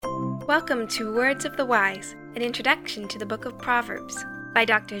Welcome to Words of the Wise, an introduction to the book of Proverbs, by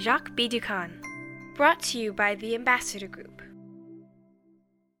Dr. Jacques B. Ducan. Brought to you by the Ambassador Group.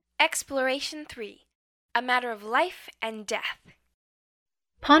 Exploration 3. A matter of life and death.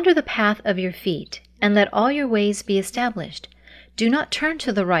 Ponder the path of your feet, and let all your ways be established. Do not turn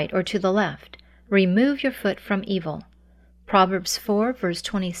to the right or to the left. Remove your foot from evil. Proverbs 4, verse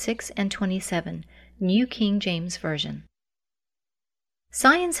 26 and 27, New King James Version.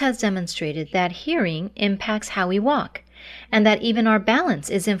 Science has demonstrated that hearing impacts how we walk, and that even our balance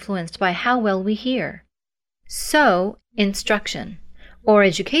is influenced by how well we hear. So, instruction, or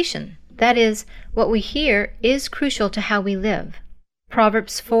education, that is, what we hear, is crucial to how we live.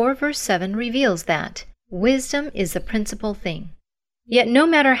 Proverbs 4, verse 7 reveals that wisdom is the principal thing. Yet no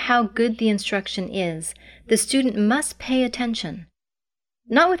matter how good the instruction is, the student must pay attention.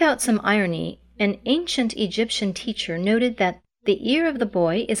 Not without some irony, an ancient Egyptian teacher noted that the ear of the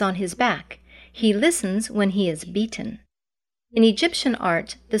boy is on his back. He listens when he is beaten. In Egyptian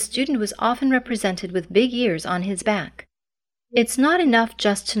art, the student was often represented with big ears on his back. It's not enough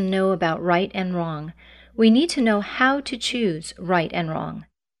just to know about right and wrong. We need to know how to choose right and wrong.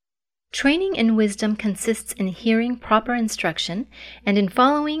 Training in wisdom consists in hearing proper instruction and in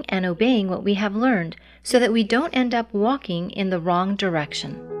following and obeying what we have learned so that we don't end up walking in the wrong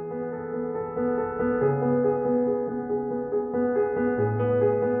direction.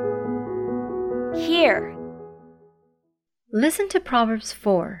 Hear. Listen to Proverbs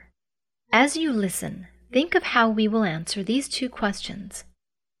 4. As you listen, think of how we will answer these two questions.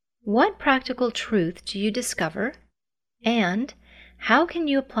 What practical truth do you discover? And how can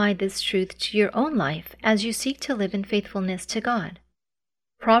you apply this truth to your own life as you seek to live in faithfulness to God?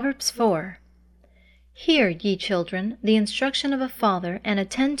 Proverbs 4. Hear, ye children, the instruction of a father, and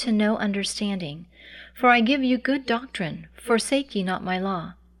attend to no understanding. For I give you good doctrine, forsake ye not my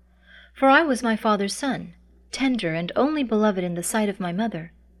law. For I was my father's son, tender and only beloved in the sight of my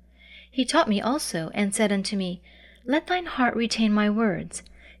mother. He taught me also, and said unto me, Let thine heart retain my words,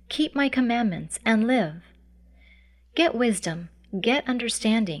 keep my commandments, and live. Get wisdom, get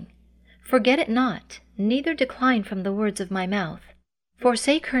understanding. Forget it not, neither decline from the words of my mouth.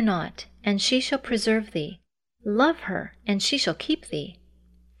 Forsake her not, and she shall preserve thee. Love her, and she shall keep thee.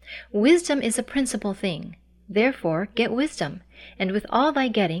 Wisdom is a principal thing. Therefore get wisdom, and with all thy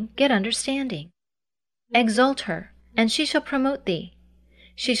getting, get understanding. Exalt her, and she shall promote thee.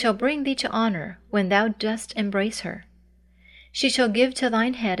 She shall bring thee to honor when thou dost embrace her. She shall give to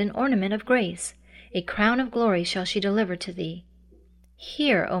thine head an ornament of grace, a crown of glory shall she deliver to thee.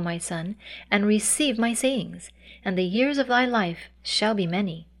 Hear, O my son, and receive my sayings, and the years of thy life shall be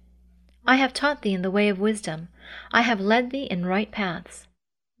many. I have taught thee in the way of wisdom, I have led thee in right paths.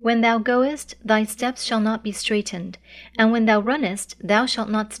 When thou goest, thy steps shall not be straitened, and when thou runnest, thou shalt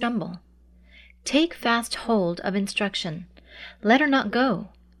not stumble. Take fast hold of instruction. Let her not go.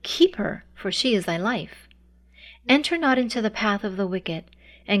 Keep her, for she is thy life. Enter not into the path of the wicked,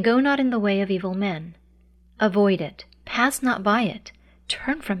 and go not in the way of evil men. Avoid it, pass not by it,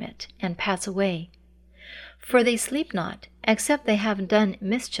 turn from it, and pass away. For they sleep not, except they have done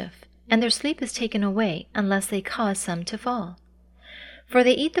mischief, and their sleep is taken away, unless they cause some to fall. For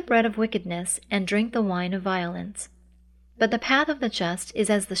they eat the bread of wickedness, and drink the wine of violence. But the path of the just is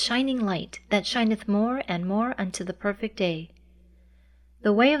as the shining light, that shineth more and more unto the perfect day.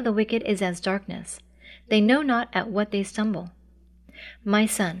 The way of the wicked is as darkness. They know not at what they stumble. My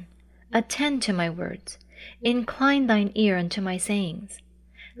son, attend to my words. Incline thine ear unto my sayings.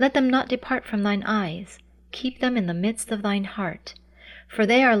 Let them not depart from thine eyes. Keep them in the midst of thine heart. For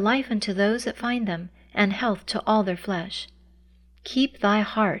they are life unto those that find them, and health to all their flesh. Keep thy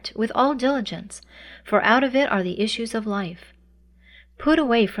heart with all diligence, for out of it are the issues of life. Put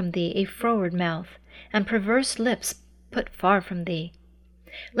away from thee a froward mouth, and perverse lips put far from thee.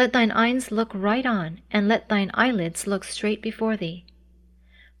 Let thine eyes look right on, and let thine eyelids look straight before thee.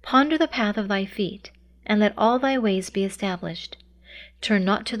 Ponder the path of thy feet, and let all thy ways be established. Turn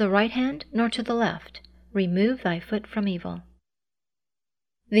not to the right hand, nor to the left. Remove thy foot from evil.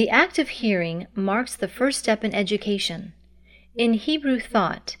 The act of hearing marks the first step in education. In Hebrew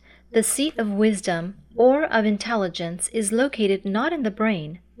thought, the seat of wisdom or of intelligence is located not in the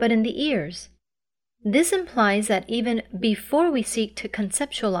brain, but in the ears. This implies that even before we seek to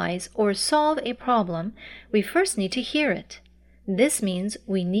conceptualize or solve a problem, we first need to hear it. This means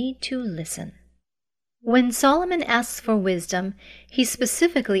we need to listen. When Solomon asks for wisdom, he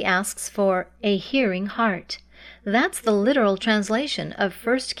specifically asks for a hearing heart. That's the literal translation of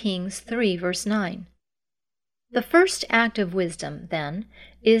 1 Kings 3, verse 9. The first act of wisdom, then,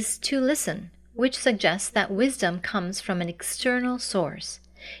 is to listen, which suggests that wisdom comes from an external source.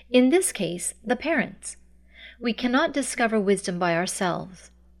 in this case, the parents. We cannot discover wisdom by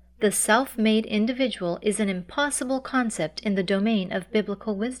ourselves. The self-made individual is an impossible concept in the domain of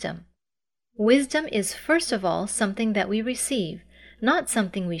biblical wisdom. Wisdom is first of all something that we receive, not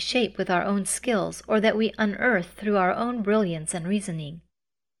something we shape with our own skills or that we unearth through our own brilliance and reasoning.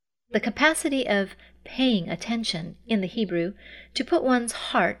 The capacity of paying attention, in the Hebrew, to put one's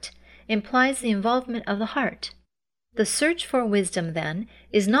heart, implies the involvement of the heart. The search for wisdom, then,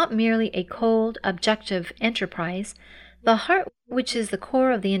 is not merely a cold, objective enterprise. The heart, which is the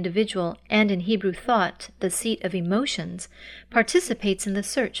core of the individual and in Hebrew thought the seat of emotions, participates in the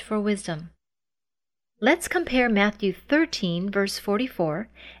search for wisdom. Let's compare Matthew 13, verse 44,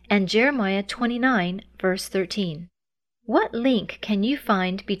 and Jeremiah 29, verse 13. What link can you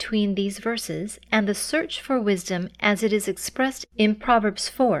find between these verses and the search for wisdom as it is expressed in Proverbs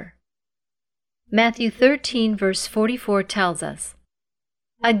 4? Matthew 13, verse 44 tells us,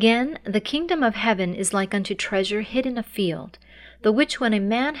 Again, the kingdom of heaven is like unto treasure hid in a field, the which when a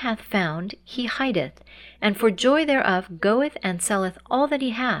man hath found, he hideth, and for joy thereof goeth and selleth all that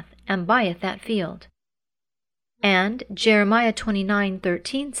he hath, and buyeth that field. And Jeremiah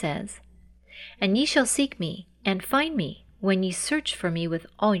 29:13 says, And ye shall seek me, and find me, when ye search for me with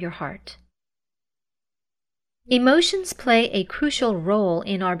all your heart. Emotions play a crucial role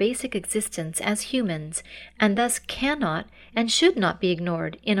in our basic existence as humans, and thus cannot and should not be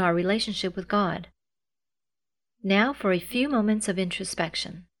ignored in our relationship with God. Now for a few moments of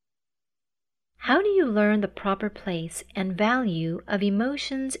introspection. How do you learn the proper place and value of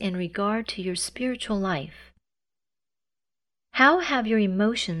emotions in regard to your spiritual life? How have your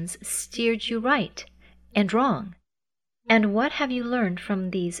emotions steered you right and wrong? And what have you learned from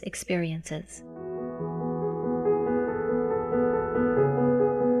these experiences?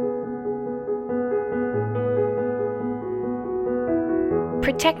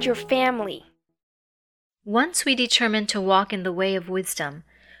 Protect your family. Once we determine to walk in the way of wisdom,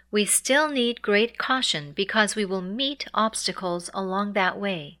 we still need great caution because we will meet obstacles along that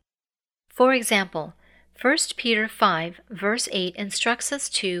way. For example, 1 Peter 5, verse 8 instructs us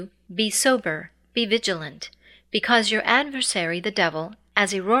to be sober, be vigilant, because your adversary the devil,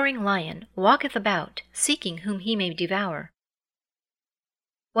 as a roaring lion, walketh about, seeking whom he may devour.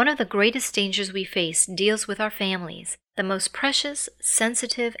 One of the greatest dangers we face deals with our families, the most precious,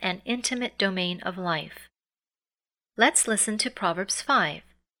 sensitive, and intimate domain of life. Let's listen to Proverbs 5.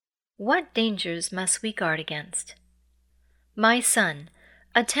 What dangers must we guard against? My son,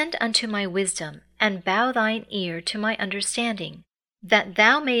 attend unto my wisdom, and bow thine ear to my understanding, that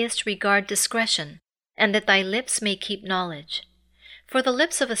thou mayest regard discretion, and that thy lips may keep knowledge. For the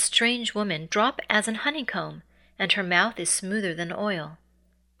lips of a strange woman drop as an honeycomb, and her mouth is smoother than oil.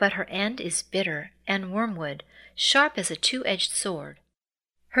 But her end is bitter and wormwood, sharp as a two-edged sword.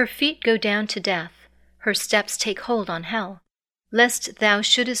 Her feet go down to death, her steps take hold on hell. Lest thou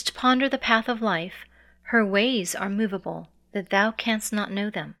shouldest ponder the path of life, her ways are movable, that thou canst not know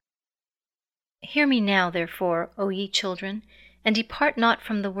them. Hear me now, therefore, O ye children, and depart not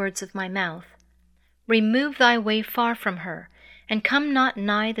from the words of my mouth. Remove thy way far from her, and come not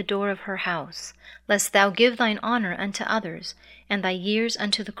nigh the door of her house, lest thou give thine honor unto others, and thy years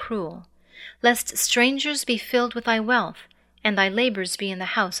unto the cruel, lest strangers be filled with thy wealth, and thy labors be in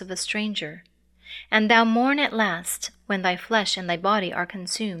the house of a stranger. And thou mourn at last, when thy flesh and thy body are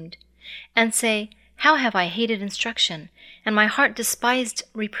consumed, and say, How have I hated instruction, and my heart despised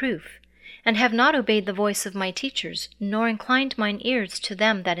reproof, and have not obeyed the voice of my teachers, nor inclined mine ears to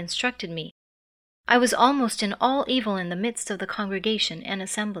them that instructed me. I was almost in all evil in the midst of the congregation and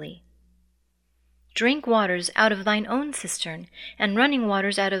assembly. Drink waters out of thine own cistern, and running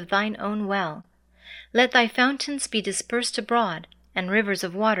waters out of thine own well. Let thy fountains be dispersed abroad, and rivers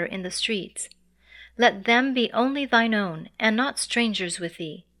of water in the streets. Let them be only thine own, and not strangers with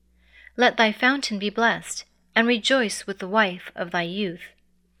thee. Let thy fountain be blessed, and rejoice with the wife of thy youth.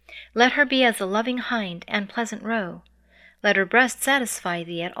 Let her be as a loving hind and pleasant roe. Let her breast satisfy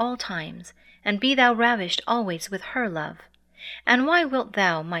thee at all times, and be thou ravished always with her love. And why wilt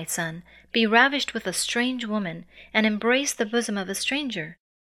thou, my son, be ravished with a strange woman, and embrace the bosom of a stranger?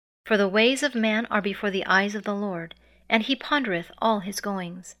 For the ways of man are before the eyes of the Lord, and he pondereth all his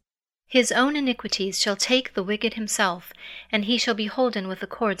goings. His own iniquities shall take the wicked himself, and he shall be holden with the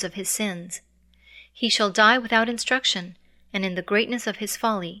cords of his sins. He shall die without instruction, and in the greatness of his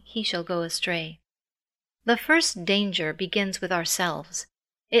folly he shall go astray. The first danger begins with ourselves.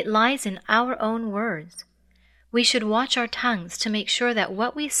 It lies in our own words. We should watch our tongues to make sure that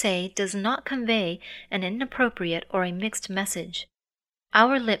what we say does not convey an inappropriate or a mixed message.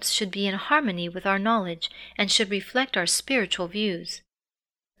 Our lips should be in harmony with our knowledge and should reflect our spiritual views.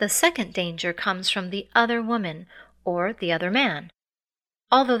 The second danger comes from the other woman or the other man.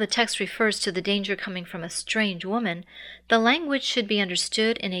 Although the text refers to the danger coming from a strange woman, the language should be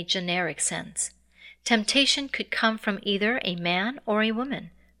understood in a generic sense. Temptation could come from either a man or a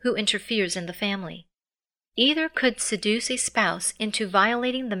woman who interferes in the family. Either could seduce a spouse into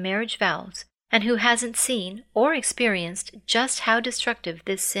violating the marriage vows and who hasn't seen or experienced just how destructive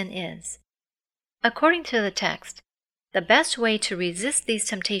this sin is. According to the text, the best way to resist these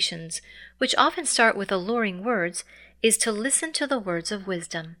temptations, which often start with alluring words, is to listen to the words of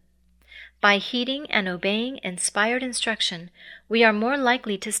wisdom. By heeding and obeying inspired instruction, we are more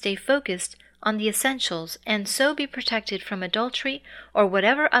likely to stay focused on the essentials and so be protected from adultery or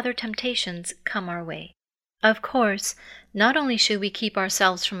whatever other temptations come our way. Of course, not only should we keep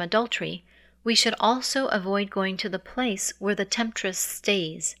ourselves from adultery, we should also avoid going to the place where the temptress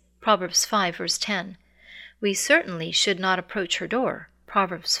stays, Proverbs 5, verse 10. We certainly should not approach her door,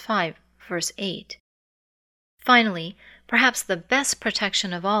 Proverbs 5, verse 8. Finally, perhaps the best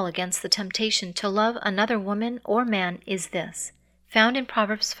protection of all against the temptation to love another woman or man is this, found in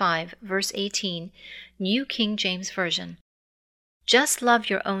Proverbs 5, verse 18, New King James Version. Just love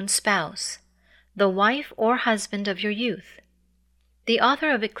your own spouse, the wife or husband of your youth. The author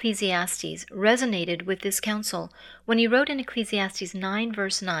of Ecclesiastes resonated with this counsel when he wrote in Ecclesiastes 9,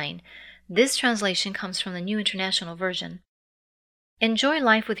 verse 9. This translation comes from the New International Version. Enjoy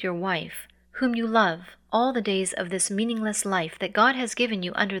life with your wife, whom you love, all the days of this meaningless life that God has given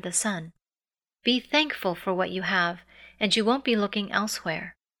you under the sun. Be thankful for what you have, and you won't be looking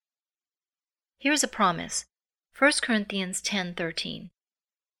elsewhere. Here's a promise, 1 Corinthians 10:13.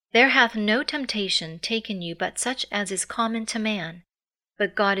 There hath no temptation taken you but such as is common to man.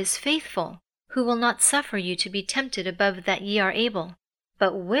 But God is faithful, who will not suffer you to be tempted above that ye are able,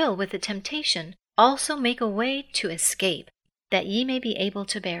 but will with the temptation also make a way to escape, that ye may be able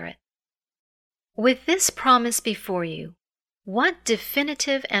to bear it. With this promise before you, what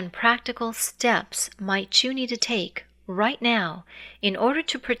definitive and practical steps might you need to take right now in order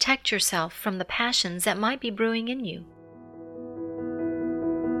to protect yourself from the passions that might be brewing in you?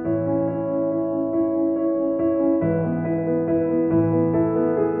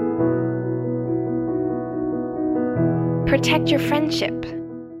 Protect your friendship.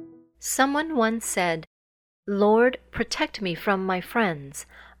 Someone once said, "Lord, protect me from my friends.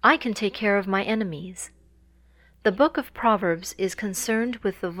 I can take care of my enemies." The book of Proverbs is concerned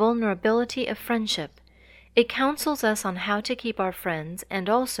with the vulnerability of friendship. It counsels us on how to keep our friends and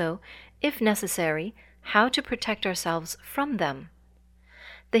also, if necessary, how to protect ourselves from them.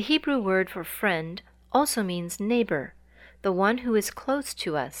 The Hebrew word for friend also means neighbor, the one who is close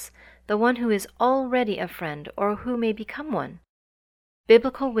to us, the one who is already a friend or who may become one.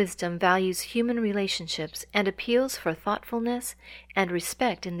 Biblical wisdom values human relationships and appeals for thoughtfulness and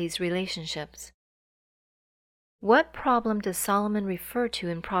respect in these relationships. What problem does Solomon refer to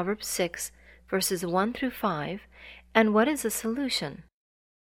in Proverbs 6, verses 1 through 5, and what is the solution?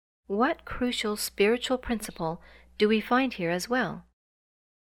 What crucial spiritual principle do we find here as well?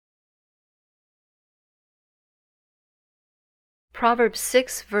 Proverbs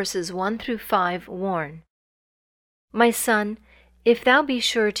 6, verses 1 through 5 warn, My son, if thou be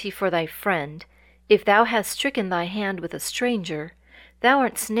surety for thy friend, if thou hast stricken thy hand with a stranger, thou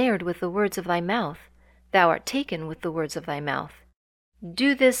art snared with the words of thy mouth, thou art taken with the words of thy mouth.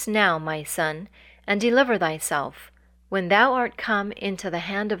 Do this now, my son, and deliver thyself. When thou art come into the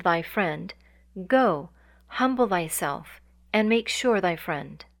hand of thy friend, go, humble thyself, and make sure thy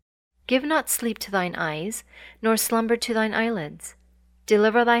friend. Give not sleep to thine eyes, nor slumber to thine eyelids.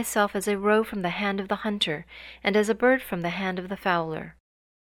 Deliver thyself as a roe from the hand of the hunter, and as a bird from the hand of the fowler.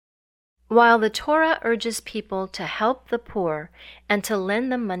 While the Torah urges people to help the poor and to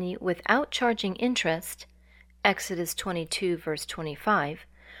lend them money without charging interest, Exodus 22, verse 25,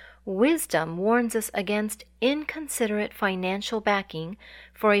 wisdom warns us against inconsiderate financial backing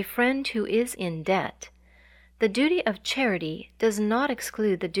for a friend who is in debt. The duty of charity does not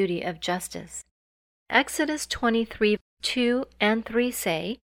exclude the duty of justice. Exodus 23, 2 and 3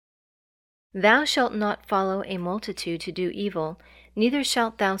 say, Thou shalt not follow a multitude to do evil, neither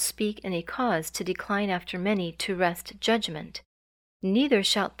shalt thou speak in a cause to decline after many to wrest judgment. Neither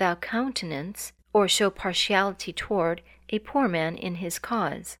shalt thou countenance or show partiality toward a poor man in his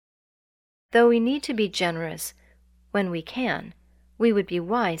cause. Though we need to be generous when we can, we would be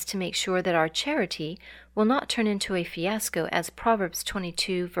wise to make sure that our charity will not turn into a fiasco, as Proverbs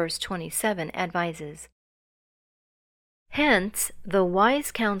 22, verse 27 advises. Hence, the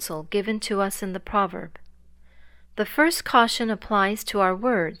wise counsel given to us in the proverb. The first caution applies to our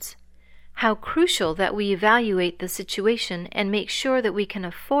words. how crucial that we evaluate the situation and make sure that we can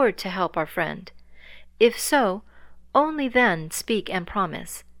afford to help our friend. If so, only then speak and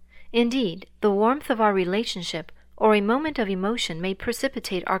promise. Indeed, the warmth of our relationship or a moment of emotion may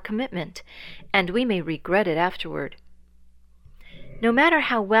precipitate our commitment, and we may regret it afterward. No matter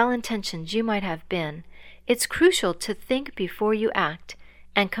how well-intentioned you might have been, it's crucial to think before you act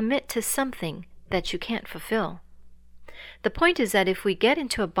and commit to something that you can't fulfill. The point is that if we get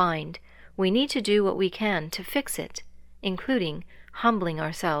into a bind, we need to do what we can to fix it, including humbling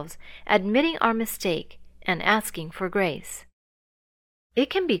ourselves, admitting our mistake, and asking for grace. It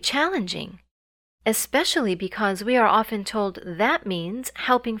can be challenging, especially because we are often told that means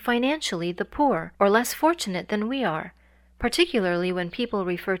helping financially the poor or less fortunate than we are, particularly when people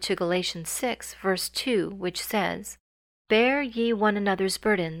refer to Galatians 6, verse 2, which says, "Bear ye one another's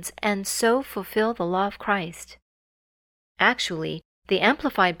burdens, and so fulfill the law of Christ." Actually, the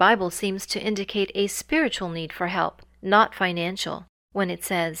Amplified Bible seems to indicate a spiritual need for help, not financial, when it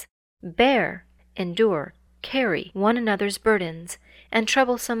says, "Bear, endure, carry one another's burdens and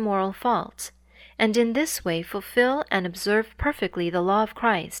troublesome moral faults, and in this way fulfill and observe perfectly the law of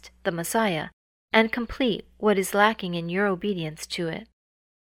Christ, the Messiah, and complete what is lacking in your obedience to it."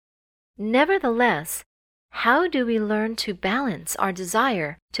 Nevertheless, how do we learn to balance our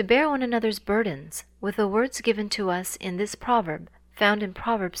desire to bear one another's burdens with the words given to us in this proverb found in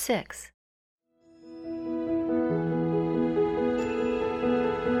Proverbs 6?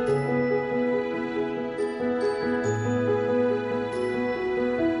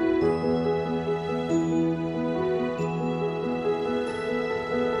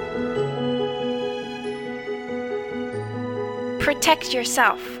 Protect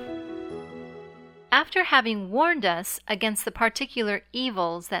yourself. After having warned us against the particular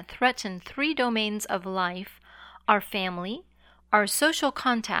evils that threaten three domains of life, our family, our social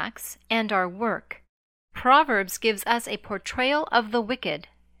contacts, and our work, Proverbs gives us a portrayal of the wicked.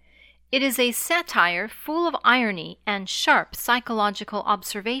 It is a satire full of irony and sharp psychological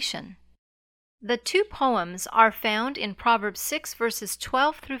observation. The two poems are found in Proverbs 6 verses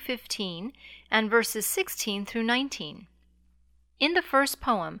 12 through 15 and verses 16 through 19. In the first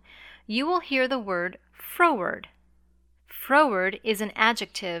poem, you will hear the word froward. Froward is an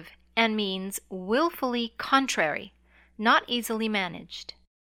adjective and means willfully contrary, not easily managed.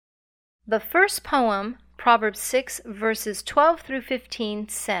 The first poem, Proverbs 6 verses 12 through 15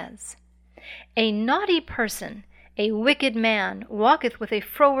 says, "A naughty person, a wicked man, walketh with a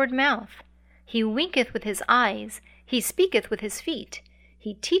froward mouth. He winketh with his eyes, he speaketh with his feet,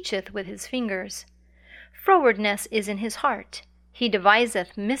 he teacheth with his fingers. Frowardness is in his heart. He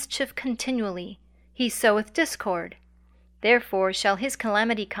deviseth mischief continually. He soweth discord. Therefore shall his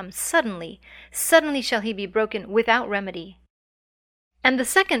calamity come suddenly. Suddenly shall he be broken without remedy." And the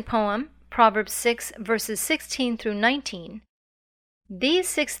second poem, Proverbs 6, verses 16 through 19. "These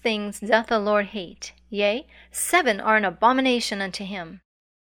 6 things doth the Lord hate, yea, 7 are an abomination unto him: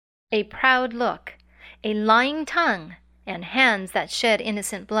 a proud look, a lying tongue, and hands that shed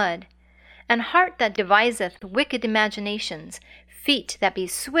innocent blood, and heart that deviseth wicked imaginations, feet that be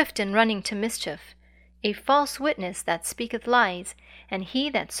swift in running to mischief, a false witness that speaketh lies, and he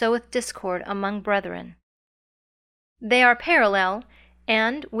that soweth discord among brethren." They are parallel,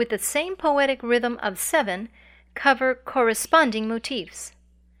 and, with the same poetic rhythm of 7, cover corresponding motifs.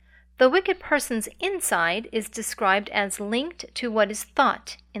 The wicked person's inside is described as linked to what is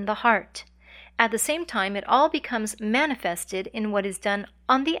thought in the heart. At the same time, it all becomes manifested in what is done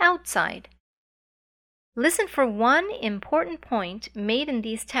on the outside. Listen for one important point made in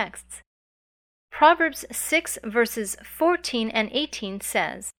these texts. Proverbs 6 verses 14 and 18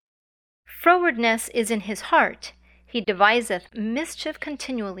 says, "Frowardness is in his heart. He deviseth mischief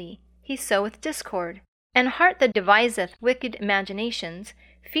continually. He soweth discord. And heart that deviseth wicked imaginations,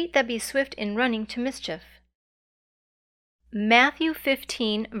 feet that be swift in running to mischief." Matthew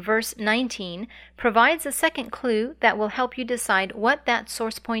 15 verse 19 provides a second clue that will help you decide what that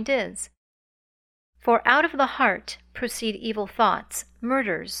source point is. "For out of the heart proceed evil thoughts,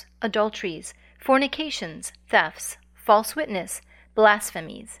 murders, adulteries, fornications, thefts, false witness,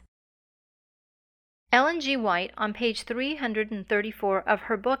 blasphemies." Ellen G. White, on page 334 of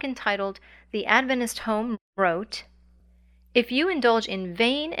her book entitled The Adventist Home, wrote, "If you indulge in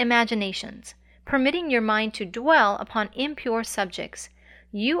vain imaginations, permitting your mind to dwell upon impure subjects,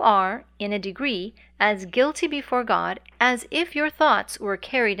 you are, in a degree, as guilty before God as if your thoughts were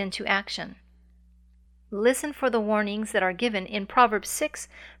carried into action." Listen for the warnings that are given in Proverbs 6,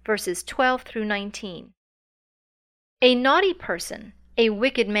 verses 12 through 19. "A naughty person, a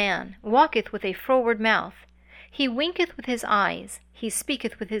wicked man, walketh with a froward mouth. He winketh with his eyes, he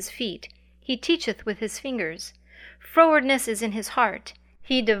speaketh with his feet, he teacheth with his fingers. Frowardness is in his heart.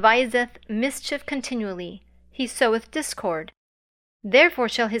 He deviseth mischief continually. He soweth discord. Therefore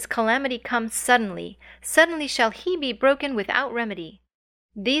shall his calamity come suddenly. Suddenly shall he be broken without remedy.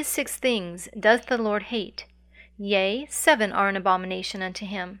 These 6 things doth the Lord hate. Yea, 7 are an abomination unto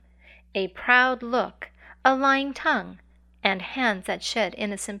him: a proud look, a lying tongue, and hands that shed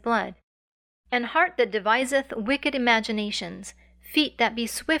innocent blood, an heart that deviseth wicked imaginations, feet that be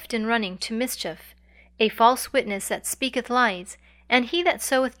swift in running to mischief, a false witness that speaketh lies, and he that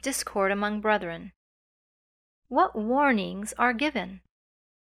soweth discord among brethren. What warnings are given?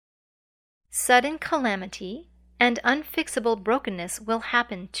 Sudden calamity and unfixable brokenness will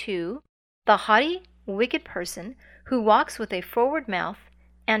happen to the haughty, wicked person who walks with a forward mouth,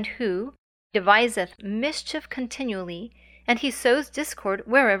 and who deviseth mischief continually, and he sows discord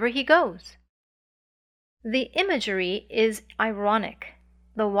wherever he goes. The imagery is ironic.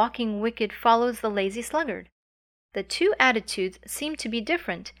 The walking wicked follows the lazy sluggard. The 2 attitudes seem to be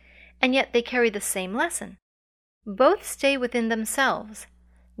different, and yet they carry the same lesson. Both stay within themselves.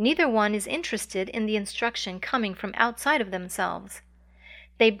 Neither one is interested in the instruction coming from outside of themselves.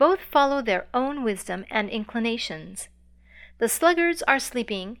 They both follow their own wisdom and inclinations. The sluggards are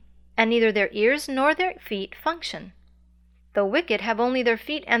sleeping, and neither their ears nor their feet function. The wicked have only their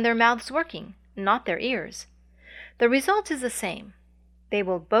feet and their mouths working, not their ears. The result is the same. They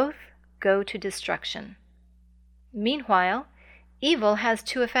will both go to destruction. Meanwhile, evil has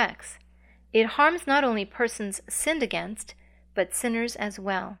 2 effects. It harms not only persons sinned against, but sinners as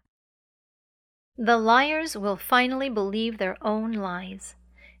well. The liars will finally believe their own lies.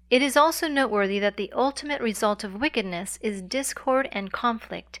 It is also noteworthy that the ultimate result of wickedness is discord and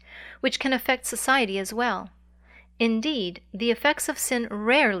conflict, which can affect society as well. Indeed, the effects of sin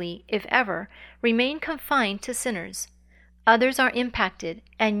rarely, if ever, remain confined to sinners. Others are impacted,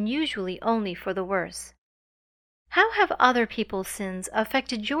 and usually only for the worse. How have other people's sins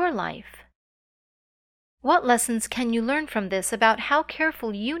affected your life? What lessons can you learn from this about how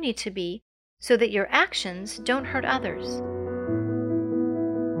careful you need to be so that your actions don't hurt others?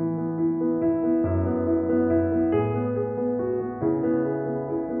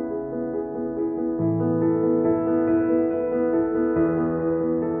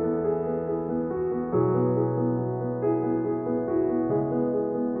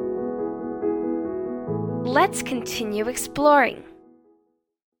 Let's continue exploring.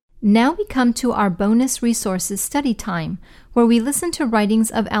 Now we come to our bonus resources study time, where we listen to writings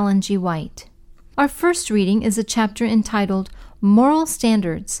of Ellen G. White. Our first reading is a chapter entitled Moral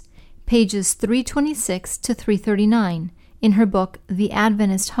Standards, pages 326 to 339, in her book The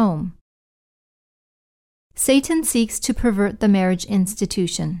Adventist Home. Satan seeks to pervert the marriage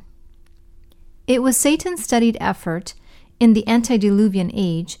institution. It was Satan's studied effort in the antediluvian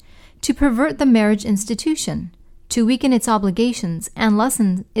age to pervert the marriage institution, to weaken its obligations and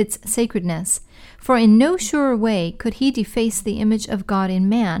lessen its sacredness, for in no surer way could he deface the image of God in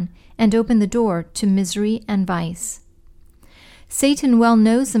man and open the door to misery and vice. Satan well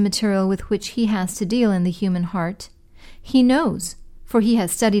knows the material with which he has to deal in the human heart. He knows, for he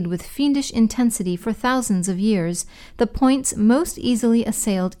has studied with fiendish intensity for thousands of years, the points most easily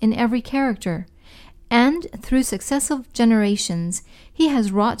assailed in every character, and through successive generations he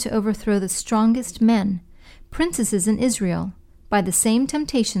has wrought to overthrow the strongest men, princesses in Israel, by the same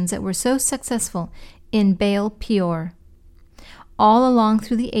temptations that were so successful in Baal Peor. All along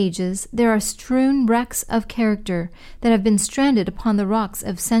through the ages there are strewn wrecks of character that have been stranded upon the rocks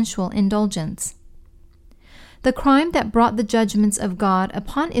of sensual indulgence. The crime that brought the judgments of God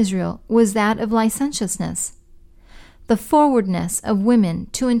upon Israel was that of licentiousness. The forwardness of women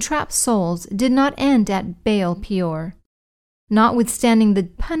to entrap souls did not end at Baal Peor. Notwithstanding the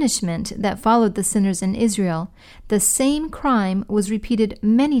punishment that followed the sinners in Israel, the same crime was repeated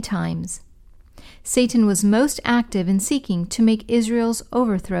many times. Satan was most active in seeking to make Israel's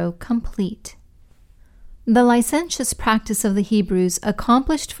overthrow complete. The licentious practice of the Hebrews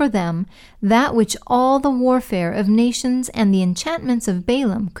accomplished for them that which all the warfare of nations and the enchantments of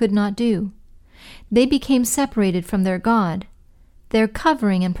Balaam could not do. They became separated from their God. Their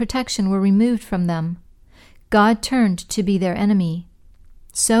covering and protection were removed from them. God turned to be their enemy.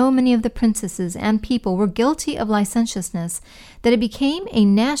 So many of the princesses and people were guilty of licentiousness that it became a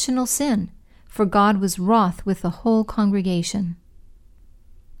national sin, for God was wroth with the whole congregation.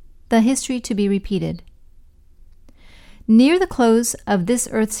 The history to be repeated. Near the close of this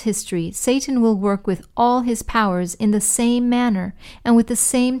earth's history, Satan will work with all his powers in the same manner and with the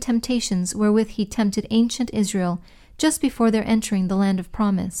same temptations wherewith he tempted ancient Israel just before their entering the land of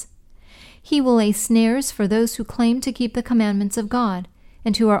promise. He will lay snares for those who claim to keep the commandments of God,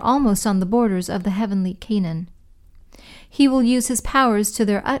 and who are almost on the borders of the heavenly Canaan. He will use his powers to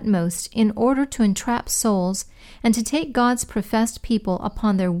their utmost in order to entrap souls and to take God's professed people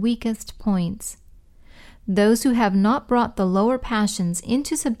upon their weakest points. Those who have not brought the lower passions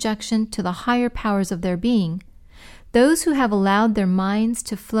into subjection to the higher powers of their being, those who have allowed their minds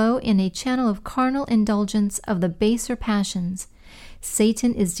to flow in a channel of carnal indulgence of the baser passions,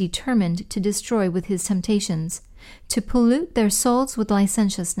 Satan is determined to destroy with his temptations, to pollute their souls with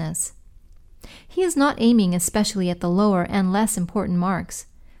licentiousness. He is not aiming especially at the lower and less important marks,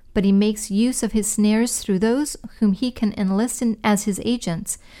 but he makes use of his snares through those whom he can enlist as his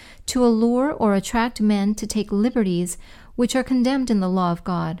agents, to allure or attract men to take liberties which are condemned in the law of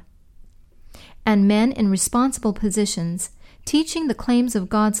God. And men in responsible positions, teaching the claims of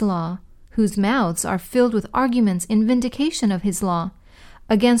God's law, whose mouths are filled with arguments in vindication of his law,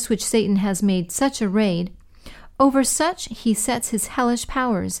 against which Satan has made such a raid, over such he sets his hellish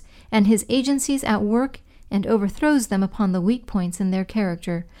powers and his agencies at work and overthrows them upon the weak points in their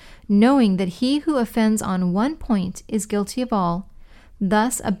character, knowing that he who offends on one point is guilty of all,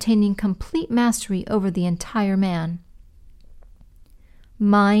 thus obtaining complete mastery over the entire man.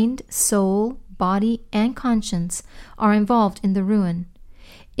 Mind, soul, body, and conscience are involved in the ruin.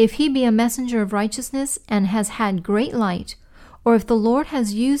 If he be a messenger of righteousness and has had great light, or if the Lord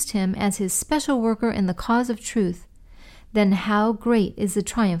has used him as his special worker in the cause of truth, then how great is the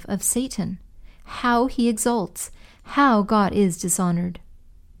triumph of Satan! How he exults! How God is dishonored!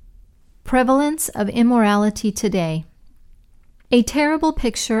 Prevalence of immorality today. A terrible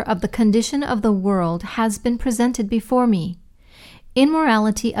picture of the condition of the world has been presented before me.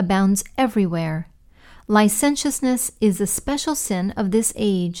 Immorality abounds everywhere. Licentiousness is the special sin of this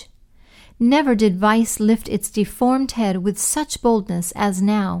age. Never did vice lift its deformed head with such boldness as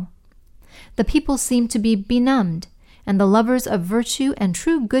now. The people seem to be benumbed, and the lovers of virtue and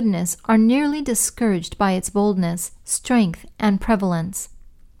true goodness are nearly discouraged by its boldness, strength, and prevalence.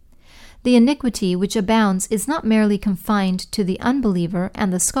 The iniquity which abounds is not merely confined to the unbeliever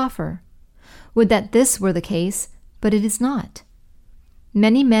and the scoffer. Would that this were the case, but it is not.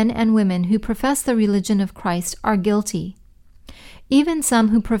 Many men and women who profess the religion of Christ are guilty. Even some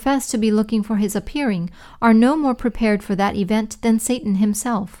who profess to be looking for his appearing are no more prepared for that event than Satan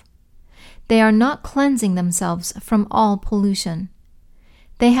himself. They are not cleansing themselves from all pollution.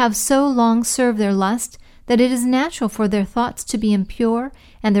 They have so long served their lust that it is natural for their thoughts to be impure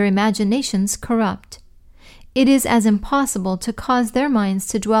and their imaginations corrupt. It is as impossible to cause their minds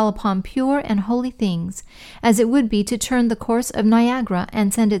to dwell upon pure and holy things as it would be to turn the course of Niagara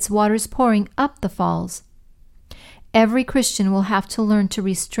and send its waters pouring up the falls. Every Christian will have to learn to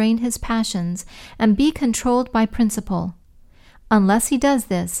restrain his passions and be controlled by principle. Unless he does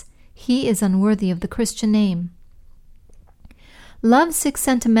this, he is unworthy of the Christian name. Lovesick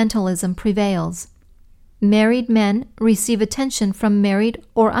sentimentalism prevails. Married men receive attention from married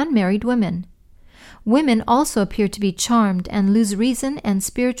or unmarried women. Women also appear to be charmed and lose reason and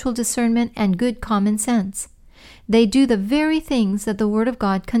spiritual discernment and good common sense. They do the very things that the Word of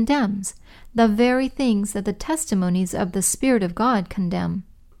God condemns, the very things that the testimonies of the Spirit of God condemn.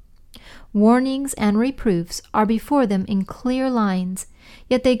 Warnings and reproofs are before them in clear lines,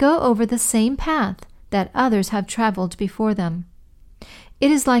 yet they go over the same path that others have traveled before them.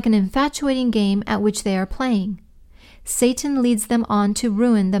 It is like an infatuating game at which they are playing. Satan leads them on to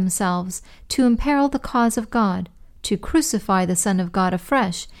ruin themselves, to imperil the cause of God, to crucify the Son of God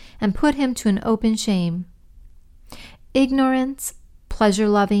afresh, and put him to an open shame. Ignorance,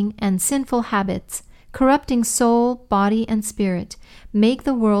 pleasure-loving, and sinful habits, corrupting soul, body, and spirit, make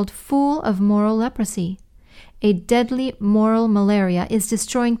the world full of moral leprosy. A deadly moral malaria is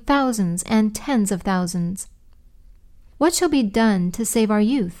destroying thousands and tens of thousands. What shall be done to save our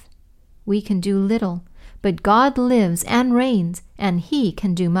youth? We can do little, but God lives and reigns, and He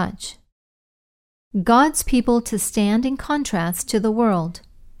can do much. God's people to stand in contrast to the world.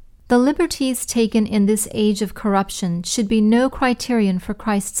 The liberties taken in this age of corruption should be no criterion for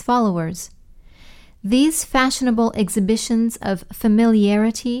Christ's followers. These fashionable exhibitions of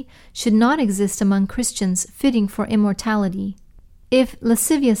familiarity should not exist among Christians fitting for immortality. If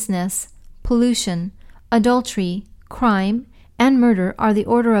lasciviousness, pollution, adultery, crime, and murder are the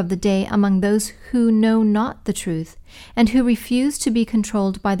order of the day among those who know not the truth and who refuse to be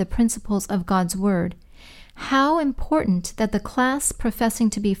controlled by the principles of God's Word, how important that the class professing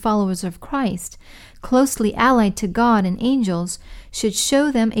to be followers of Christ, closely allied to God and angels, should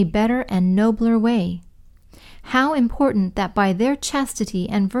show them a better and nobler way. How important that by their chastity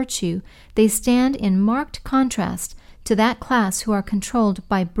and virtue they stand in marked contrast to that class who are controlled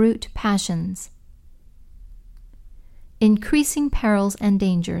by brute passions. increasing perils and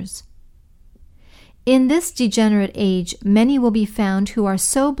dangers. In this degenerate age, many will be found who are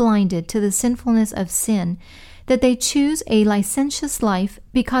so blinded to the sinfulness of sin that they choose a licentious life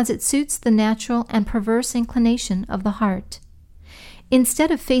because it suits the natural and perverse inclination of the heart.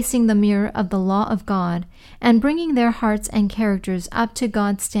 Instead of facing the mirror of the law of God and bringing their hearts and characters up to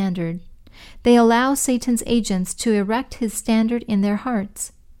God's standard, they allow Satan's agents to erect his standard in their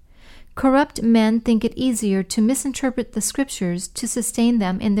hearts. Corrupt men think it easier to misinterpret the Scriptures to sustain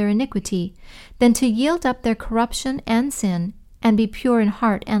them in their iniquity than to yield up their corruption and sin and be pure in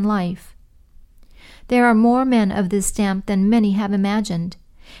heart and life. There are more men of this stamp than many have imagined,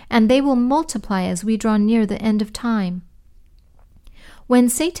 and they will multiply as we draw near the end of time. When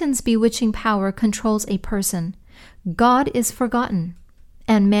Satan's bewitching power controls a person, God is forgotten,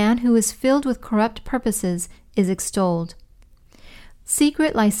 and man who is filled with corrupt purposes is extolled.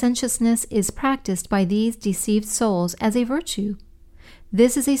 Secret licentiousness is practiced by these deceived souls as a virtue.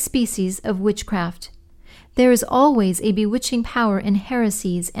 This is a species of witchcraft. There is always a bewitching power in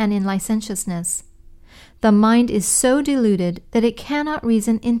heresies and in licentiousness. The mind is so deluded that it cannot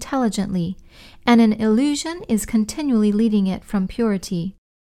reason intelligently, and an illusion is continually leading it from purity.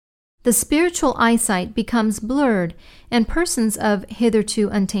 The spiritual eyesight becomes blurred, and persons of hitherto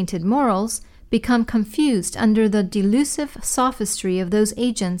untainted morals become confused under the delusive sophistry of those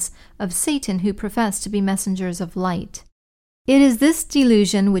agents of Satan who profess to be messengers of light. It is this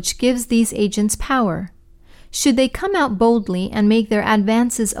delusion which gives these agents power. Should they come out boldly and make their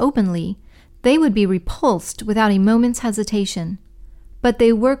advances openly, they would be repulsed without a moment's hesitation. But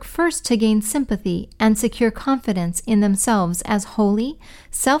they work first to gain sympathy and secure confidence in themselves as holy,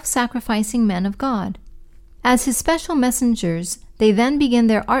 self-sacrificing men of God. As His special messengers, they then begin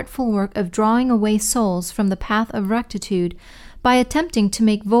their artful work of drawing away souls from the path of rectitude by attempting to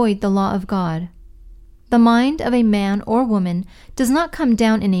make void the law of God. The mind of a man or woman does not come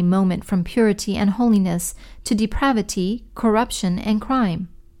down in a moment from purity and holiness to depravity, corruption, and crime.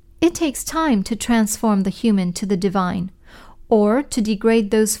 It takes time to transform the human to the divine, or to degrade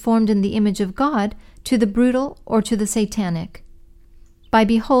those formed in the image of God to the brutal or to the satanic. By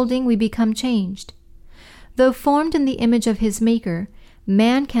beholding, we become changed. Though formed in the image of his Maker,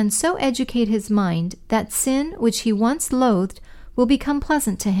 man can so educate his mind that sin which he once loathed will become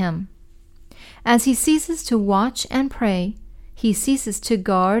pleasant to him. As he ceases to watch and pray, he ceases to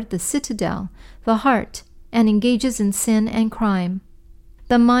guard the citadel, the heart, and engages in sin and crime.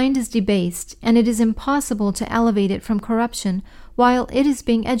 The mind is debased, and it is impossible to elevate it from corruption while it is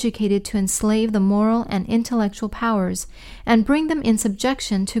being educated to enslave the moral and intellectual powers and bring them in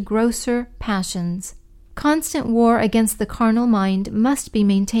subjection to grosser passions. Constant war against the carnal mind must be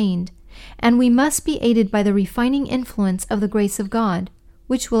maintained, and we must be aided by the refining influence of the grace of God,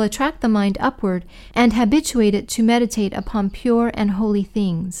 which will attract the mind upward and habituate it to meditate upon pure and holy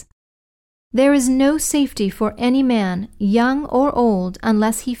things. There is no safety for any man, young or old,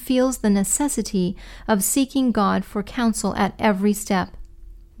 unless he feels the necessity of seeking God for counsel at every step.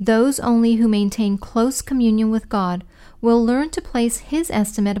 Those only who maintain close communion with God will learn to place His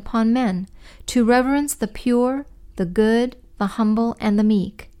estimate upon men, to reverence the pure, the good, the humble, and the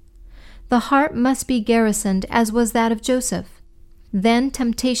meek. The heart must be garrisoned as was that of Joseph. Then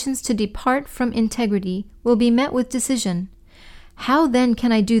temptations to depart from integrity will be met with decision. How then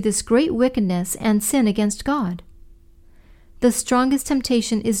can I do this great wickedness and sin against God? The strongest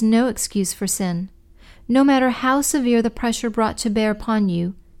temptation is no excuse for sin. No matter how severe the pressure brought to bear upon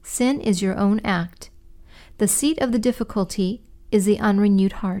you, sin is your own act. The seat of the difficulty is the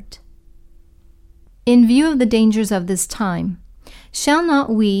unrenewed heart. In view of the dangers of this time, shall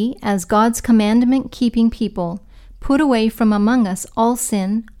not we, as God's commandment-keeping people, put away from among us all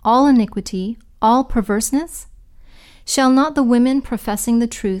sin, all iniquity, all perverseness? Shall not the women professing the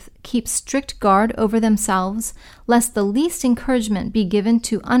truth keep strict guard over themselves, lest the least encouragement be given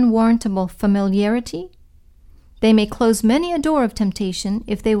to unwarrantable familiarity? They may close many a door of temptation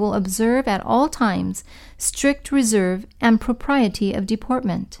if they will observe at all times strict reserve and propriety of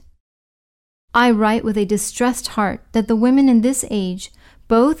deportment. I write with a distressed heart that the women in this age,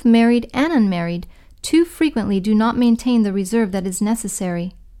 both married and unmarried, too frequently do not maintain the reserve that is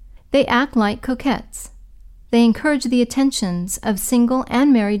necessary. They act like coquettes. They encourage the attentions of single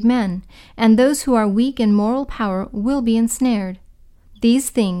and married men, and those who are weak in moral power will be ensnared. These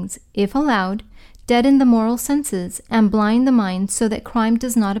things, if allowed, deaden the moral senses and blind the mind so that crime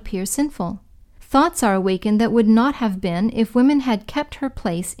does not appear sinful. Thoughts are awakened that would not have been if women had kept her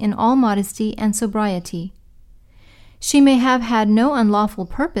place in all modesty and sobriety. She may have had no unlawful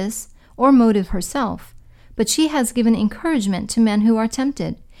purpose or motive herself, but she has given encouragement to men who are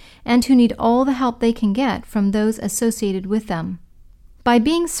tempted, and who need all the help they can get from those associated with them. By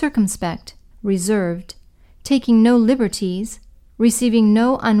being circumspect, reserved, taking no liberties, receiving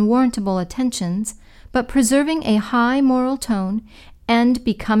no unwarrantable attentions, but preserving a high moral tone and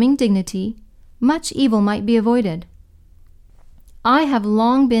becoming dignity, much evil might be avoided. I have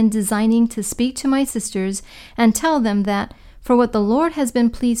long been designing to speak to my sisters and tell them that, for what the Lord has been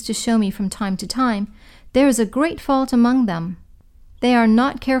pleased to show me from time to time, there is a great fault among them. They are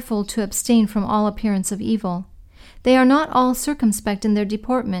not careful to abstain from all appearance of evil. They are not all circumspect in their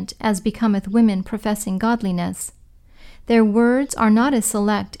deportment, as becometh women professing godliness. Their words are not as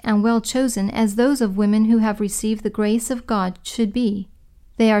select and well chosen as those of women who have received the grace of God should be.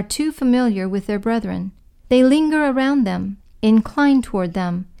 They are too familiar with their brethren. They linger around them, incline toward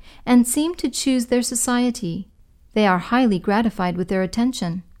them, and seem to choose their society. They are highly gratified with their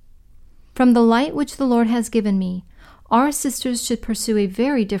attention. From the light which the Lord has given me, our sisters should pursue a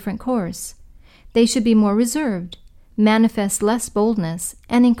very different course. They should be more reserved, manifest less boldness,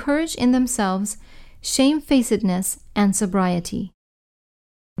 and encourage in themselves shamefacedness and sobriety.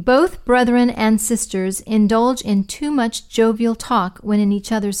 Both brethren and sisters indulge in too much jovial talk when in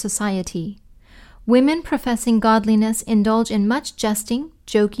each other's society. Women professing godliness indulge in much jesting,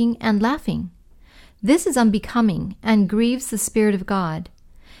 joking, and laughing. This is unbecoming and grieves the Spirit of God.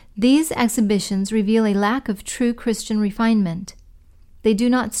 These exhibitions reveal a lack of true Christian refinement. They do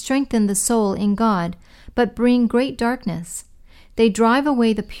not strengthen the soul in God, but bring great darkness. They drive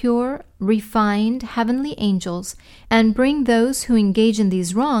away the pure, refined, heavenly angels and bring those who engage in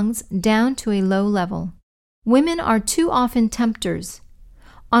these wrongs down to a low level. Women are too often tempters.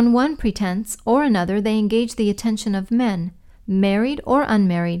 On one pretense or another they engage the attention of men, married or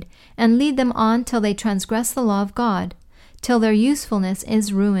unmarried, and lead them on till they transgress the law of God, till their usefulness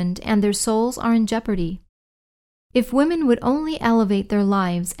is ruined and their souls are in jeopardy. If women would only elevate their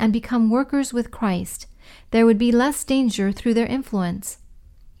lives and become workers with Christ, there would be less danger through their influence.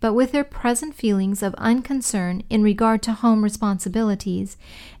 But with their present feelings of unconcern in regard to home responsibilities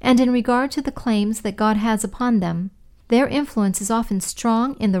and in regard to the claims that God has upon them, their influence is often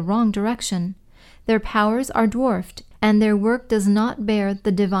strong in the wrong direction. Their powers are dwarfed, and their work does not bear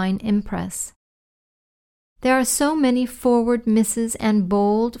the divine impress. There are so many forward misses and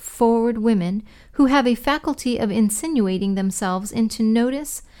bold, forward women who have a faculty of insinuating themselves into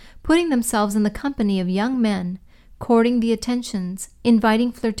notice, putting themselves in the company of young men, courting the attentions,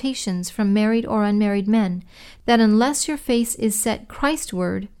 inviting flirtations from married or unmarried men, that unless your face is set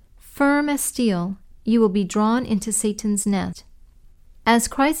Christward, firm as steel, you will be drawn into Satan's net. As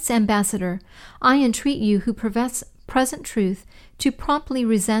Christ's ambassador, I entreat you who profess present truth to promptly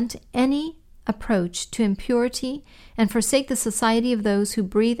resent any approach to impurity and forsake the society of those who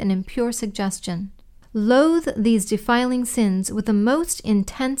breathe an impure suggestion. Loathe these defiling sins with the most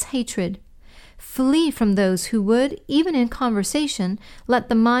intense hatred. Flee from those who would, even in conversation, let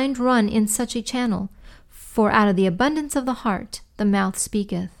the mind run in such a channel, for out of the abundance of the heart the mouth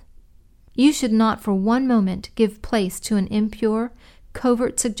speaketh. You should not for one moment give place to an impure,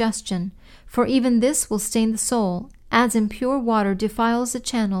 covert suggestion, for even this will stain the soul, as impure water defiles the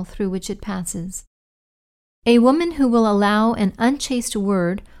channel through which it passes. A woman who will allow an unchaste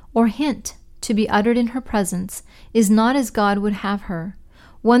word or hint to be uttered in her presence is not as God would have her.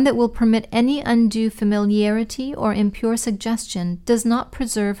 One that will permit any undue familiarity or impure suggestion does not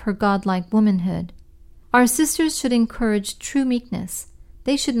preserve her godlike womanhood. Our sisters should encourage true meekness.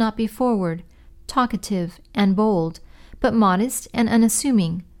 They should not be forward, talkative, and bold, but modest and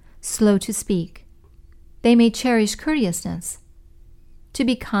unassuming, slow to speak. They may cherish courteousness. To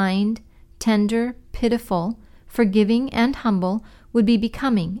be kind, tender, pitiful, forgiving, and humble would be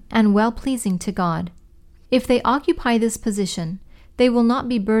becoming and well-pleasing to God. If they occupy this position, they will not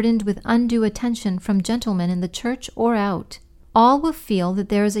be burdened with undue attention from gentlemen in the church or out. All will feel that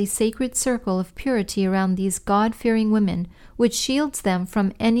there is a sacred circle of purity around these God-fearing women, which shields them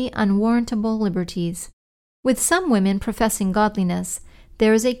from any unwarrantable liberties. With some women professing godliness,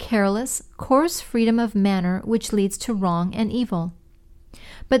 there is a careless, coarse freedom of manner which leads to wrong and evil.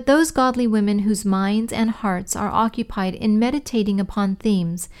 But those godly women whose minds and hearts are occupied in meditating upon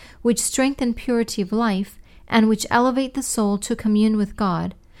themes which strengthen purity of life and which elevate the soul to commune with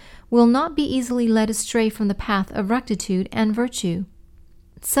God, will not be easily led astray from the path of rectitude and virtue.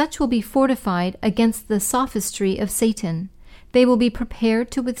 Such will be fortified against the sophistry of Satan. They will be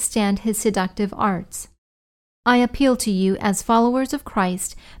prepared to withstand his seductive arts. I appeal to you as followers of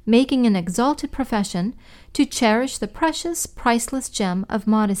Christ, making an exalted profession, to cherish the precious, priceless gem of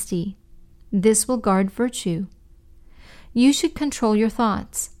modesty. This will guard virtue. You should control your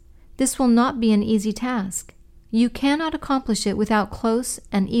thoughts. This will not be an easy task. You cannot accomplish it without close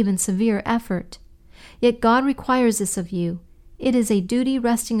and even severe effort. Yet God requires this of you. It is a duty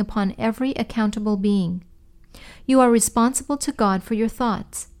resting upon every accountable being. You are responsible to God for your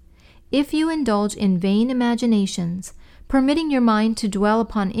thoughts. If you indulge in vain imaginations, permitting your mind to dwell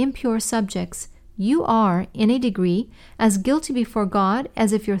upon impure subjects, you are, in a degree, as guilty before God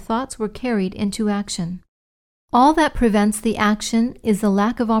as if your thoughts were carried into action. All that prevents the action is the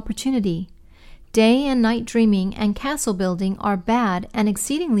lack of opportunity. Day and night dreaming and castle building are bad and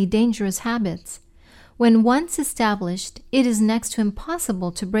exceedingly dangerous habits. When once established, it is next to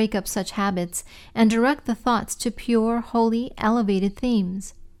impossible to break up such habits and direct the thoughts to pure, holy, elevated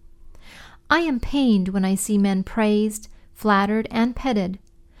themes. I am pained when I see men praised, flattered, and petted.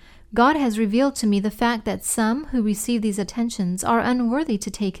 God has revealed to me the fact that some who receive these attentions are unworthy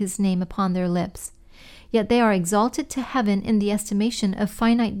to take His name upon their lips, yet they are exalted to heaven in the estimation of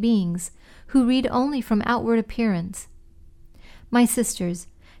finite beings who read only from outward appearance. My sisters,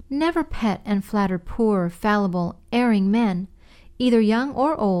 never pet and flatter poor, fallible, erring men, either young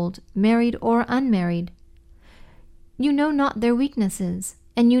or old, married or unmarried. You know not their weaknesses,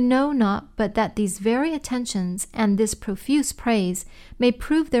 and you know not but that these very attentions and this profuse praise may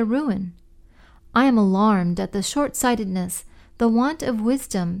prove their ruin. I am alarmed at the short-sightedness, the want of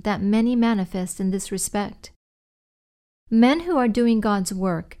wisdom that many manifest in this respect. Men who are doing God's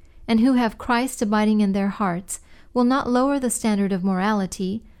work, and who have Christ abiding in their hearts, will not lower the standard of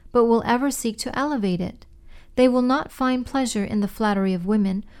morality, but will ever seek to elevate it. They will not find pleasure in the flattery of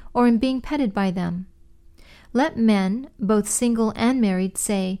women, or in being petted by them. Let men, both single and married,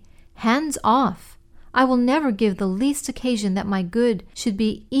 say, "Hands off! I will never give the least occasion that my good should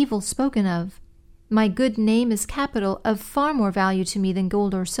be evil spoken of. My good name is capital of far more value to me than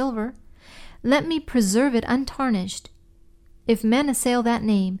gold or silver. Let me preserve it untarnished. If men assail that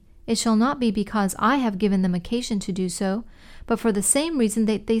name, it shall not be because I have given them occasion to do so, but for the same reason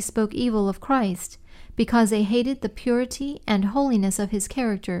that they spoke evil of Christ, because they hated the purity and holiness of His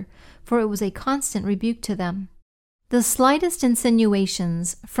character, for it was a constant rebuke to them. The slightest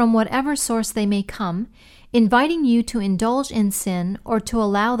insinuations, from whatever source they may come, inviting you to indulge in sin or to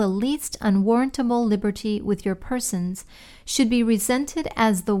allow the least unwarrantable liberty with your persons, should be resented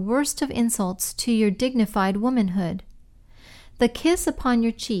as the worst of insults to your dignified womanhood. The kiss upon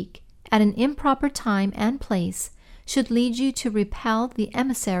your cheek, at an improper time and place, should lead you to repel the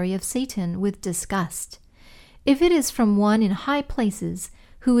emissary of Satan with disgust. If it is from one in high places,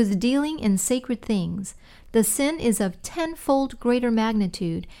 who is dealing in sacred things, the sin is of tenfold greater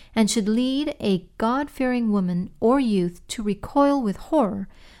magnitude, and should lead a God-fearing woman or youth to recoil with horror,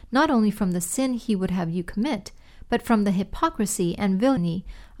 not only from the sin he would have you commit, but from the hypocrisy and villainy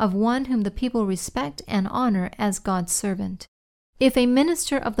of one whom the people respect and honor as God's servant. If a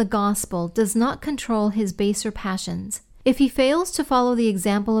minister of the gospel does not control his baser passions, if he fails to follow the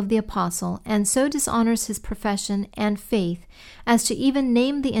example of the apostle and so dishonors his profession and faith as to even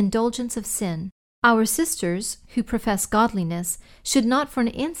name the indulgence of sin, our sisters, who profess godliness, should not for an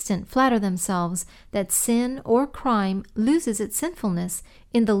instant flatter themselves that sin or crime loses its sinfulness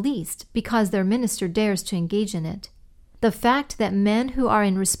in the least because their minister dares to engage in it. The fact that men who are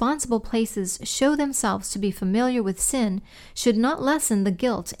in responsible places show themselves to be familiar with sin should not lessen the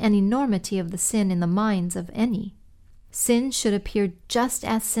guilt and enormity of the sin in the minds of any. Sin should appear just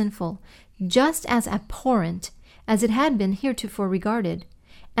as sinful, just as abhorrent as it had been heretofore regarded,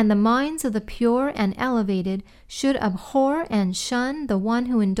 and the minds of the pure and elevated should abhor and shun the one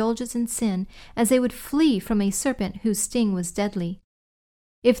who indulges in sin as they would flee from a serpent whose sting was deadly.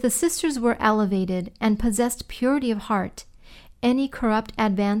 If the sisters were elevated and possessed purity of heart, any corrupt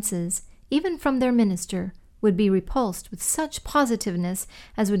advances, even from their minister, would be repulsed with such positiveness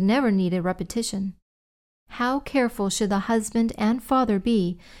as would never need a repetition. How careful should the husband and father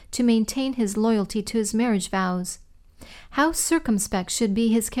be to maintain his loyalty to his marriage vows? How circumspect should be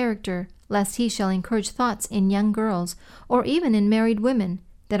his character, lest he shall encourage thoughts in young girls, or even in married women,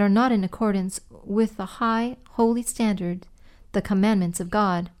 that are not in accordance with the high, holy standard, the commandments of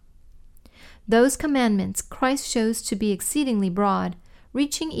God. Those commandments Christ shows to be exceedingly broad,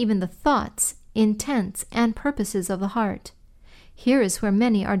 reaching even the thoughts, intents, and purposes of the heart. Here is where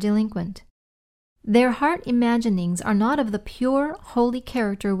many are delinquent. Their heart imaginings are not of the pure, holy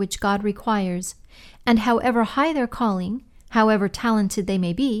character which God requires, and however high their calling, however talented they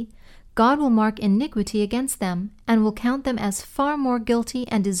may be, God will mark iniquity against them, and will count them as far more guilty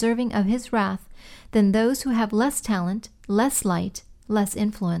and deserving of His wrath than those who have less talent, less light, less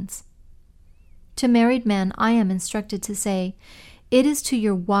influence. To married men I am instructed to say, it is to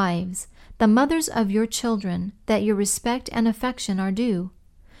your wives, the mothers of your children, that your respect and affection are due.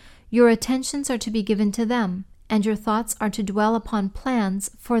 Your attentions are to be given to them, and your thoughts are to dwell upon plans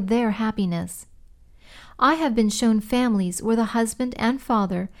for their happiness. I have been shown families where the husband and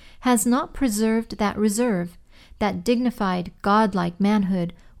father has not preserved that reserve, that dignified, godlike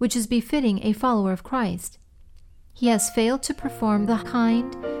manhood which is befitting a follower of Christ. He has failed to perform the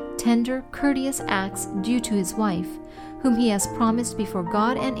kind, tender, courteous acts due to his wife, whom he has promised before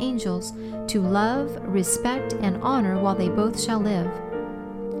God and angels to love, respect, and honor while they both shall live.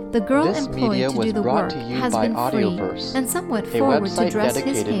 The girl employed to do the work has been free and somewhat forward to dress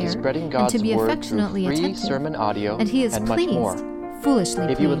his hair and to be affectionately attentive, and he is pleased, foolishly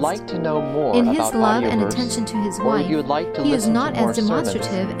pleased. If you would like to know more in his about love and Audioverse, attention to his or wife, you would like to he is listen not to more as demonstrative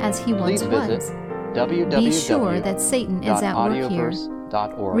sermons, as he once please visit was. Be sure that Satan is at work here.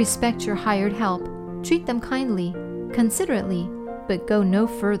 www.audioverse.org. Respect your hired help, treat them kindly, considerately, but go no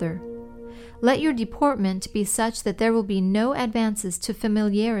further. Let your deportment be such that there will be no advances to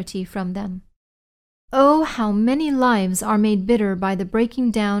familiarity from them. Oh, how many lives are made bitter by the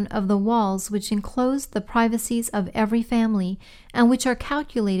breaking down of the walls which enclose the privacies of every family, and which are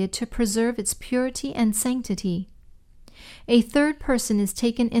calculated to preserve its purity and sanctity. A third person is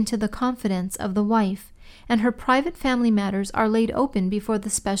taken into the confidence of the wife, and her private family matters are laid open before the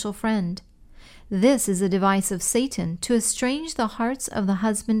special friend. This is a device of Satan to estrange the hearts of the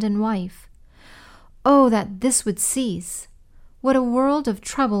husband and wife. Oh, that this would cease! What a world of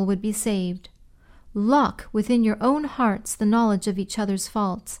trouble would be saved! Lock within your own hearts the knowledge of each other's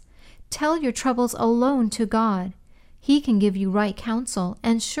faults. Tell your troubles alone to God. He can give you right counsel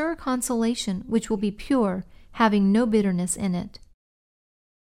and sure consolation, which will be pure, having no bitterness in it.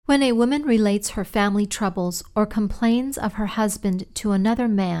 When a woman relates her family troubles or complains of her husband to another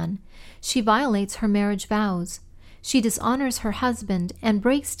man, she violates her marriage vows. She dishonors her husband and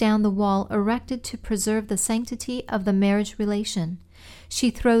breaks down the wall erected to preserve the sanctity of the marriage relation. She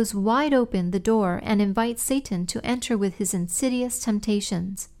throws wide open the door and invites Satan to enter with his insidious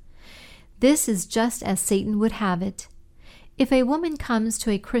temptations. This is just as Satan would have it. If a woman comes to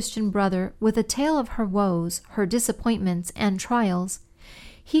a Christian brother with a tale of her woes, her disappointments, and trials,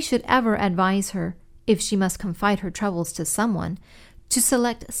 he should ever advise her, if she must confide her troubles to someone, to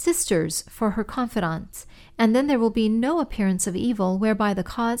select sisters for her confidants, and then there will be no appearance of evil whereby the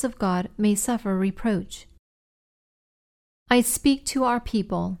cause of God may suffer reproach. I speak to our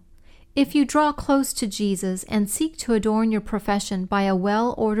people. If you draw close to Jesus and seek to adorn your profession by a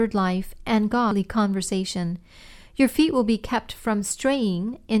well-ordered life and godly conversation, your feet will be kept from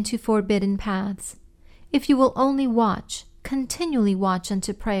straying into forbidden paths. If you will only watch, continually watch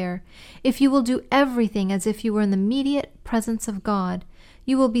unto prayer, if you will do everything as if you were in the immediate presence of God,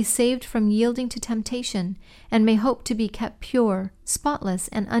 you will be saved from yielding to temptation, and may hope to be kept pure, spotless,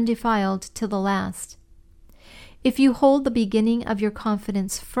 and undefiled till the last. If you hold the beginning of your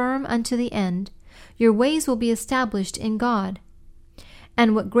confidence firm unto the end, your ways will be established in God.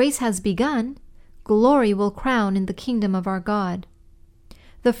 And what grace has begun, glory will crown in the kingdom of our God.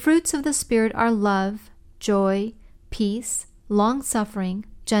 The fruits of the Spirit are love, joy, peace, long-suffering,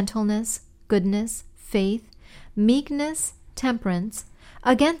 gentleness, goodness, faith, meekness, temperance.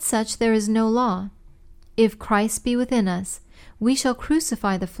 Against such there is no law. If Christ be within us, we shall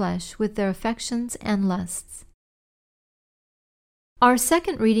crucify the flesh with their affections and lusts. Our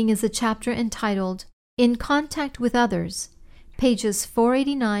second reading is a chapter entitled, In Contact with Others, pages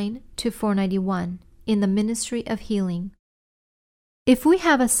 489 to 491, in the Ministry of Healing. If we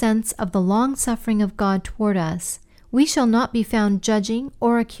have a sense of the long-suffering of God toward us, we shall not be found judging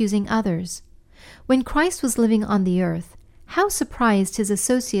or accusing others. When Christ was living on the earth, how surprised his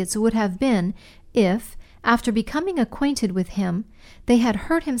associates would have been if, after becoming acquainted with him, they had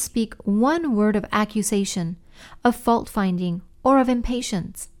heard him speak one word of accusation, of fault-finding, or of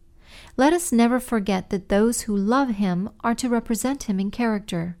impatience. Let us never forget that those who love him are to represent him in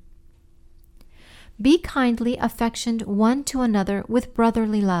character. Be kindly affectioned one to another with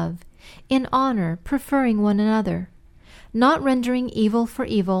brotherly love, in honor preferring one another, not rendering evil for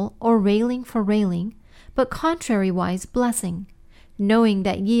evil or railing for railing, but contrariwise blessing, knowing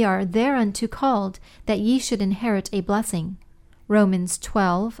that ye are thereunto called, that ye should inherit a blessing. Romans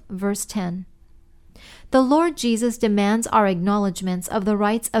 12, verse 10. The Lord Jesus demands our acknowledgments of the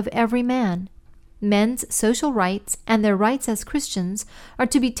rights of every man. Men's social rights and their rights as Christians are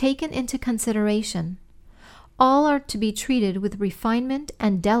to be taken into consideration. All are to be treated with refinement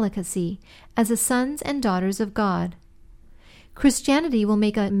and delicacy as the sons and daughters of God. Christianity will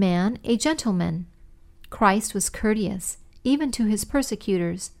make a man a gentleman. Christ was courteous, even to his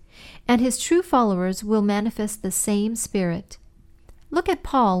persecutors, and his true followers will manifest the same spirit. Look at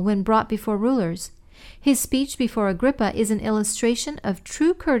Paul when brought before rulers. His speech before Agrippa is an illustration of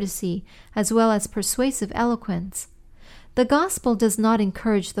true courtesy as well as persuasive eloquence. The gospel does not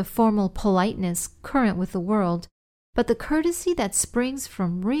encourage the formal politeness current with the world, but the courtesy that springs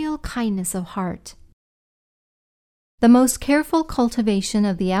from real kindness of heart. The most careful cultivation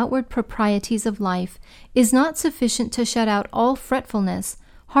of the outward proprieties of life is not sufficient to shut out all fretfulness,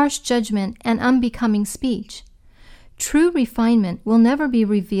 harsh judgment, and unbecoming speech. True refinement will never be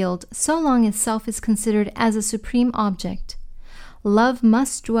revealed so long as self is considered as a supreme object. Love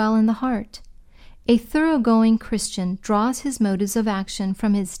must dwell in the heart. A thoroughgoing Christian draws his motives of action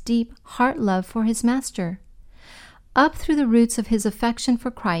from his deep heart love for his Master. Up through the roots of his affection for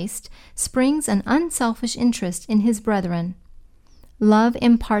Christ springs an unselfish interest in his brethren. Love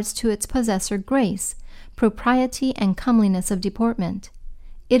imparts to its possessor grace, propriety, and comeliness of deportment.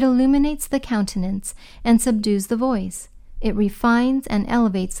 It illuminates the countenance and subdues the voice. It refines and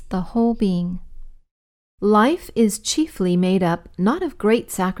elevates the whole being. Life is chiefly made up not of great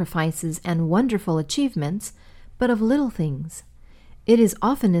sacrifices and wonderful achievements, but of little things. It is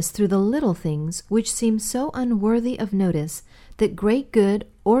oftenest through the little things which seem so unworthy of notice that great good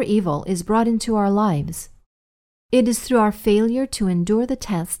or evil is brought into our lives. It is through our failure to endure the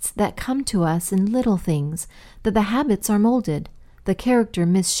tests that come to us in little things that the habits are molded, the character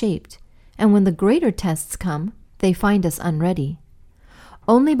misshaped, and when the greater tests come, they find us unready.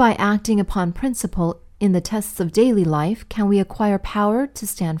 Only by acting upon principle in the tests of daily life can we acquire power to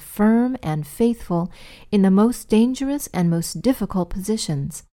stand firm and faithful in the most dangerous and most difficult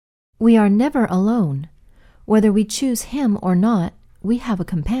positions. We are never alone. Whether we choose him or not, we have a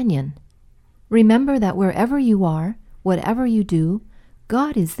companion. Remember that wherever you are, whatever you do,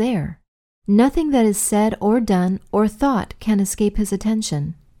 God is there. Nothing that is said or done or thought can escape his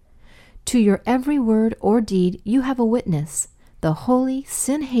attention. To your every word or deed you have a witness, the holy,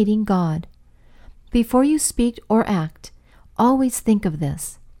 sin-hating God. Before you speak or act, always think of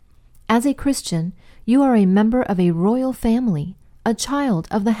this. As a Christian, you are a member of a royal family, a child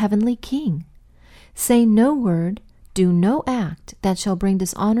of the heavenly King. Say no word, do no act that shall bring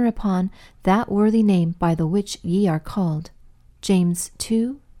dishonor upon that worthy name by the which ye are called. James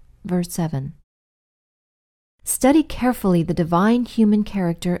 2, verse 7. Study carefully the divine human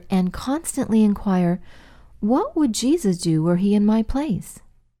character and constantly inquire, what would Jesus do were he in my place?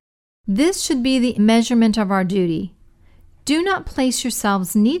 This should be the measurement of our duty. Do not place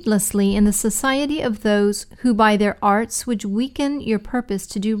yourselves needlessly in the society of those who by their arts would weaken your purpose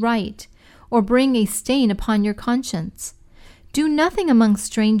to do right, or bring a stain upon your conscience. Do nothing among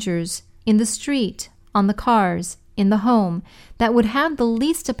strangers, in the street, on the cars, in the home, that would have the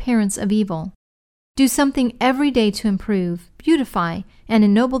least appearance of evil. Do something every day to improve, beautify, and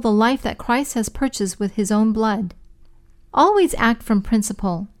ennoble the life that Christ has purchased with his own blood. Always act from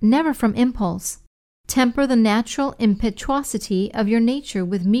principle, never from impulse. Temper the natural impetuosity of your nature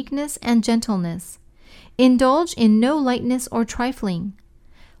with meekness and gentleness. Indulge in no lightness or trifling.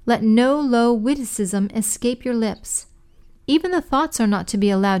 Let no low witticism escape your lips. Even the thoughts are not to be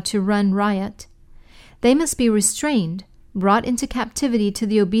allowed to run riot. They must be restrained, brought into captivity to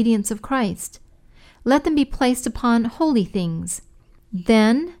the obedience of Christ. Let them be placed upon holy things.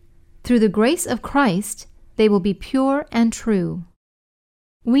 Then, through the grace of Christ, they will be pure and true.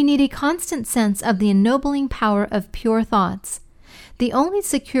 We need a constant sense of the ennobling power of pure thoughts. The only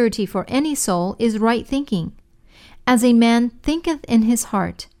security for any soul is right thinking. As a man thinketh in his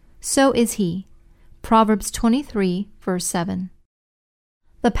heart, so is he. Proverbs 23, verse 7.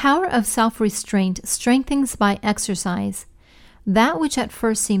 The power of self-restraint strengthens by exercise. That which at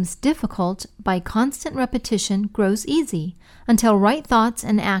first seems difficult, by constant repetition grows easy, until right thoughts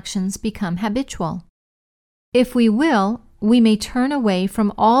and actions become habitual. If we will, we may turn away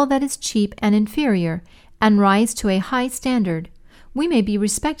from all that is cheap and inferior, and rise to a high standard. We may be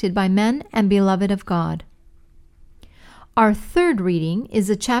respected by men and beloved of God. Our third reading is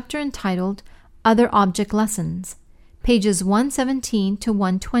a chapter entitled Other Object Lessons, pages 117 to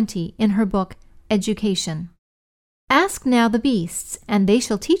 120 in her book, Education. Ask now the beasts, and they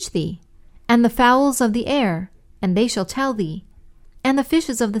shall teach thee, and the fowls of the air, and they shall tell thee, and the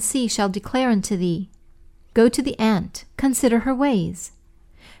fishes of the sea shall declare unto thee. Go to the ant, consider her ways.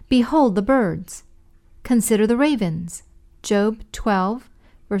 Behold the birds. Consider the ravens. Job 12,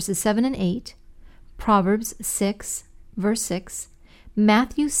 verses 7 and 8, Proverbs 6, verse 6,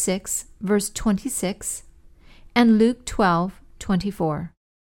 Matthew 6, verse 26, and Luke 12, 24.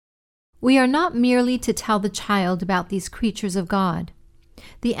 We are not merely to tell the child about these creatures of God.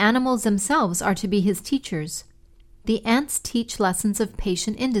 The animals themselves are to be his teachers. The ants teach lessons of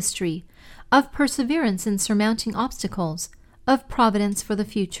patient industry, of perseverance in surmounting obstacles, of providence for the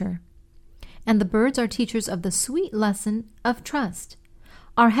future. and the birds are teachers of the sweet lesson of trust.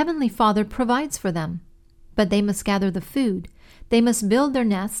 Our Heavenly Father provides for them, but they must gather the food, they must build their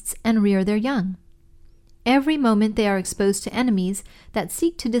nests and rear their young. Every moment they are exposed to enemies that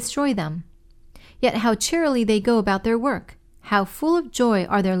seek to destroy them. Yet how cheerily they go about their work, how full of joy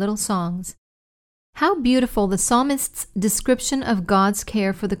are their little songs. How beautiful the psalmist's description of God's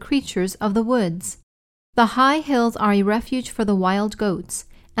care for the creatures of the woods. The high hills are a refuge for the wild goats,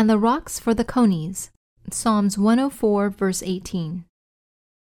 and the rocks for the conies. Psalms 104, verse 18.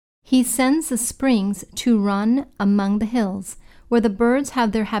 He sends the springs to run among the hills, where the birds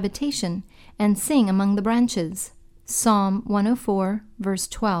have their habitation, and sing among the branches. Psalm 104, verse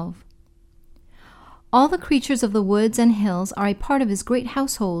 12. All the creatures of the woods and hills are a part of his great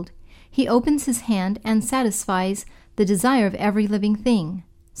household. He opens his hand and satisfies the desire of every living thing.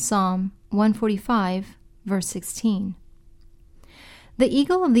 Psalm 145, verse 16. The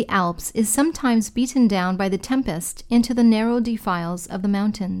eagle of the Alps is sometimes beaten down by the tempest into the narrow defiles of the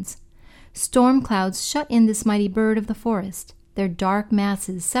mountains. Storm clouds shut in this mighty bird of the forest, their dark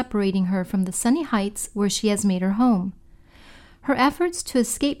masses separating her from the sunny heights where she has made her home. Her efforts to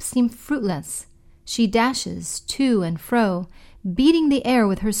escape seem fruitless. She dashes to and fro, beating the air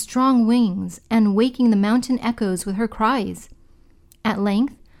with her strong wings and waking the mountain echoes with her cries. At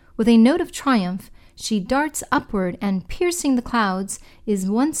length, with a note of triumph, she darts upward and, piercing the clouds, is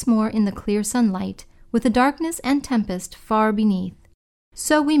once more in the clear sunlight, with the darkness and tempest far beneath.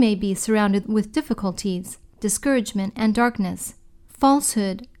 So we may be surrounded with difficulties, discouragement, and darkness.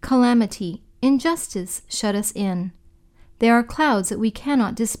 Falsehood, calamity, injustice shut us in. There are clouds that we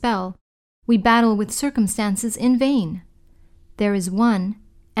cannot dispel. We battle with circumstances in vain. There is one,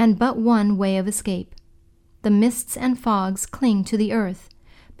 and but one, way of escape. The mists and fogs cling to the earth.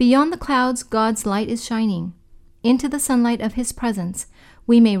 Beyond the clouds, God's light is shining. Into the sunlight of His presence,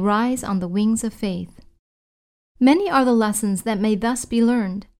 we may rise on the wings of faith. Many are the lessons that may thus be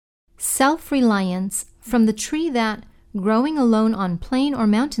learned. Self-reliance from the tree that, growing alone on plain or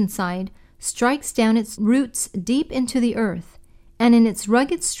mountainside, strikes down its roots deep into the earth, and in its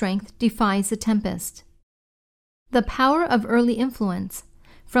rugged strength defies the tempest. The power of early influence,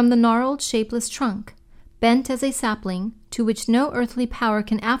 from the gnarled, shapeless trunk, bent as a sapling, to which no earthly power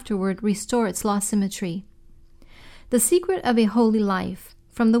can afterward restore its lost symmetry. The secret of a holy life,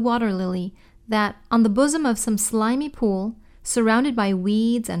 from the water lily, that, on the bosom of some slimy pool, surrounded by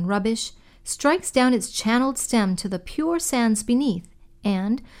weeds and rubbish, strikes down its channeled stem to the pure sands beneath,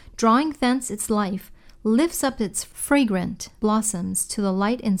 and, drawing thence its life, lifts up its fragrant blossoms to the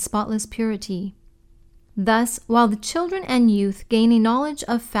light in spotless purity. Thus, while the children and youth gain a knowledge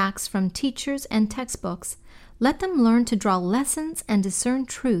of facts from teachers and textbooks, let them learn to draw lessons and discern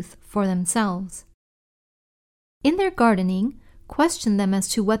truth for themselves. In their gardening, question them as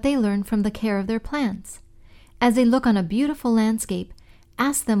to what they learn from the care of their plants. As they look on a beautiful landscape,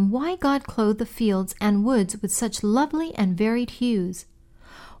 ask them why God clothed the fields and woods with such lovely and varied hues.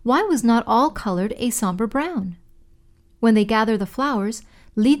 Why was not all colored a somber brown? When they gather the flowers,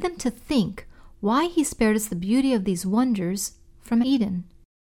 lead them to think why He spared us the beauty of these wonders from Eden.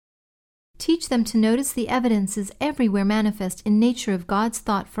 Teach them to notice the evidences everywhere manifest in nature of God's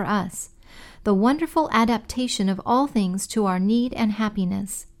thought for us, the wonderful adaptation of all things to our need and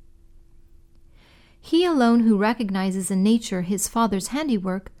happiness. He alone who recognizes in nature his Father's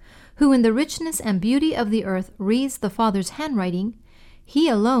handiwork, who in the richness and beauty of the earth reads the Father's handwriting, he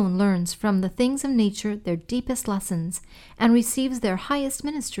alone learns from the things of nature their deepest lessons and receives their highest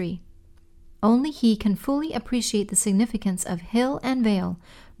ministry. Only he can fully appreciate the significance of hill and vale,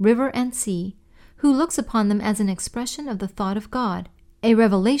 river and sea, who looks upon them as an expression of the thought of God, a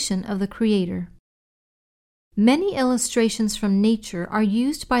revelation of the Creator. Many illustrations from nature are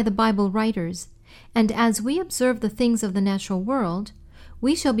used by the Bible writers, and as we observe the things of the natural world,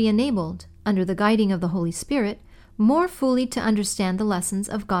 we shall be enabled, under the guiding of the Holy Spirit, more fully to understand the lessons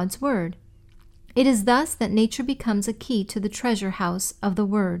of God's Word. It is thus that nature becomes a key to the treasure house of the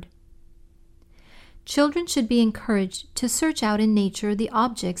Word. Children should be encouraged to search out in nature the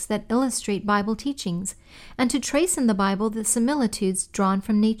objects that illustrate Bible teachings, and to trace in the Bible the similitudes drawn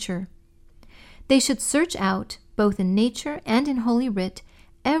from nature. They should search out, both in nature and in Holy Writ,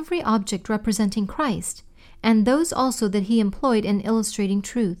 every object representing Christ, and those also that He employed in illustrating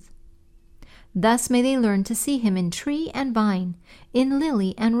truth. Thus may they learn to see Him in tree and vine, in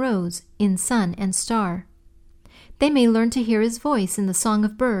lily and rose, in sun and star. They may learn to hear His voice in the song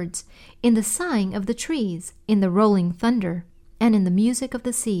of birds, in the sighing of the trees, in the rolling thunder, and in the music of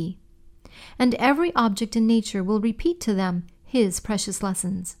the sea. And every object in nature will repeat to them His precious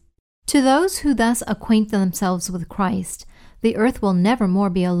lessons. To those who thus acquaint themselves with Christ, The earth will never more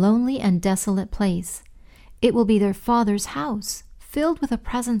be a lonely and desolate place. It will be their Father's house, filled with the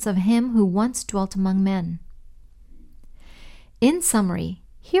presence of Him who once dwelt among men. In summary,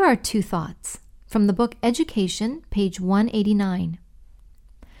 here are 2 thoughts from the book Education, page 189.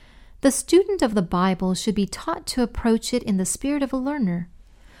 The student of the Bible should be taught to approach it in the spirit of a learner.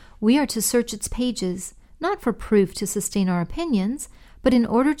 We are to search its pages, not for proof to sustain our opinions, but in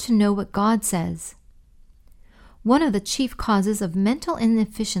order to know what God says. One of the chief causes of mental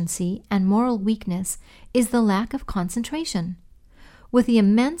inefficiency and moral weakness is the lack of concentration. With the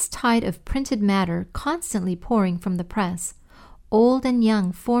immense tide of printed matter constantly pouring from the press, old and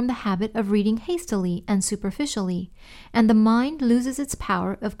young form the habit of reading hastily and superficially, and the mind loses its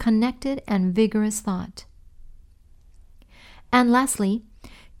power of connected and vigorous thought. And lastly,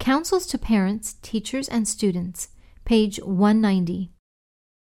 Counsels to Parents, Teachers, and Students, page 190.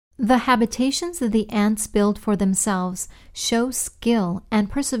 The habitations that the ants build for themselves show skill and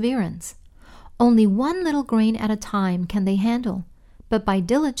perseverance. Only one little grain at a time can they handle, but by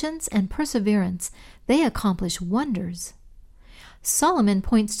diligence and perseverance they accomplish wonders. Solomon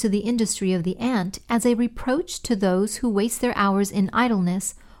points to the industry of the ant as a reproach to those who waste their hours in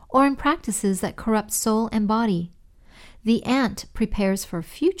idleness or in practices that corrupt soul and body. The ant prepares for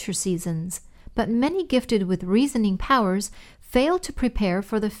future seasons, but many gifted with reasoning powers fail to prepare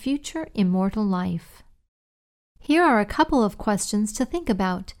for the future immortal life. Here are a couple of questions to think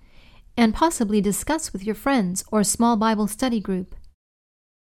about and possibly discuss with your friends or small Bible study group.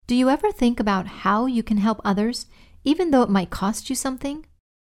 Do you ever think about how you can help others, even though it might cost you something?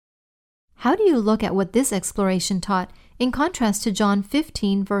 How do you look at what this exploration taught in contrast to John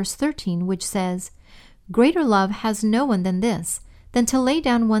 15, verse 13, which says, "Greater love has no one than this, than to lay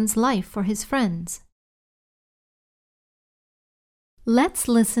down one's life for his friends"? Let's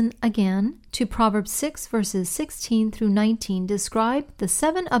listen again to Proverbs 6, verses 16 through 19 describe the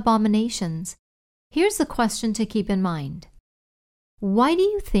 7 abominations. Here's the question to keep in mind. Why do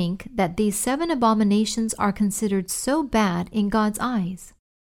you think that these 7 abominations are considered so bad in God's eyes?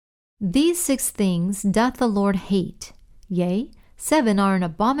 These 6 things doth the Lord hate, yea, 7 are an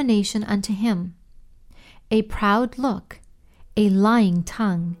abomination unto him: a proud look, a lying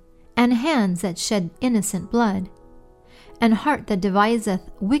tongue, and hands that shed innocent blood, an heart that deviseth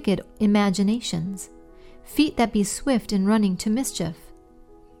wicked imaginations, feet that be swift in running to mischief,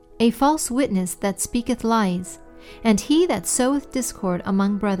 a false witness that speaketh lies, and he that soweth discord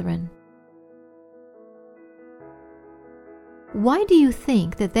among brethren. Why do you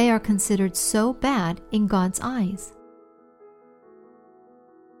think that they are considered so bad in God's eyes?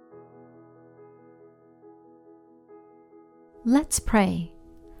 Let's pray.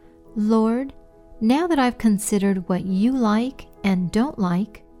 Lord, now that I've considered what you like and don't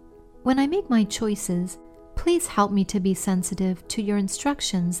like, when I make my choices, please help me to be sensitive to your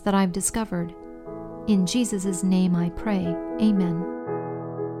instructions that I've discovered. In Jesus' name I pray. Amen.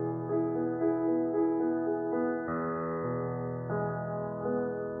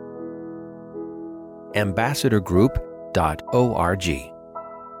 ambassadorgroup.org.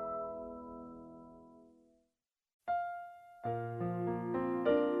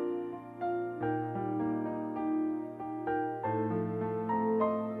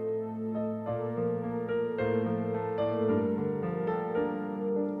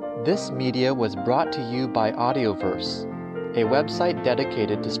 This media was brought to you by Audioverse, a website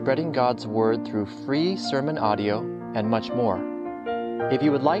dedicated to spreading God's Word through free sermon audio and much more. If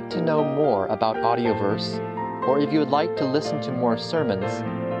you would like to know more about Audioverse, or if you would like to listen to more sermons,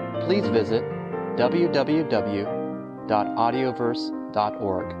 please visit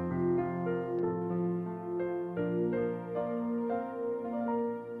www.audioverse.org.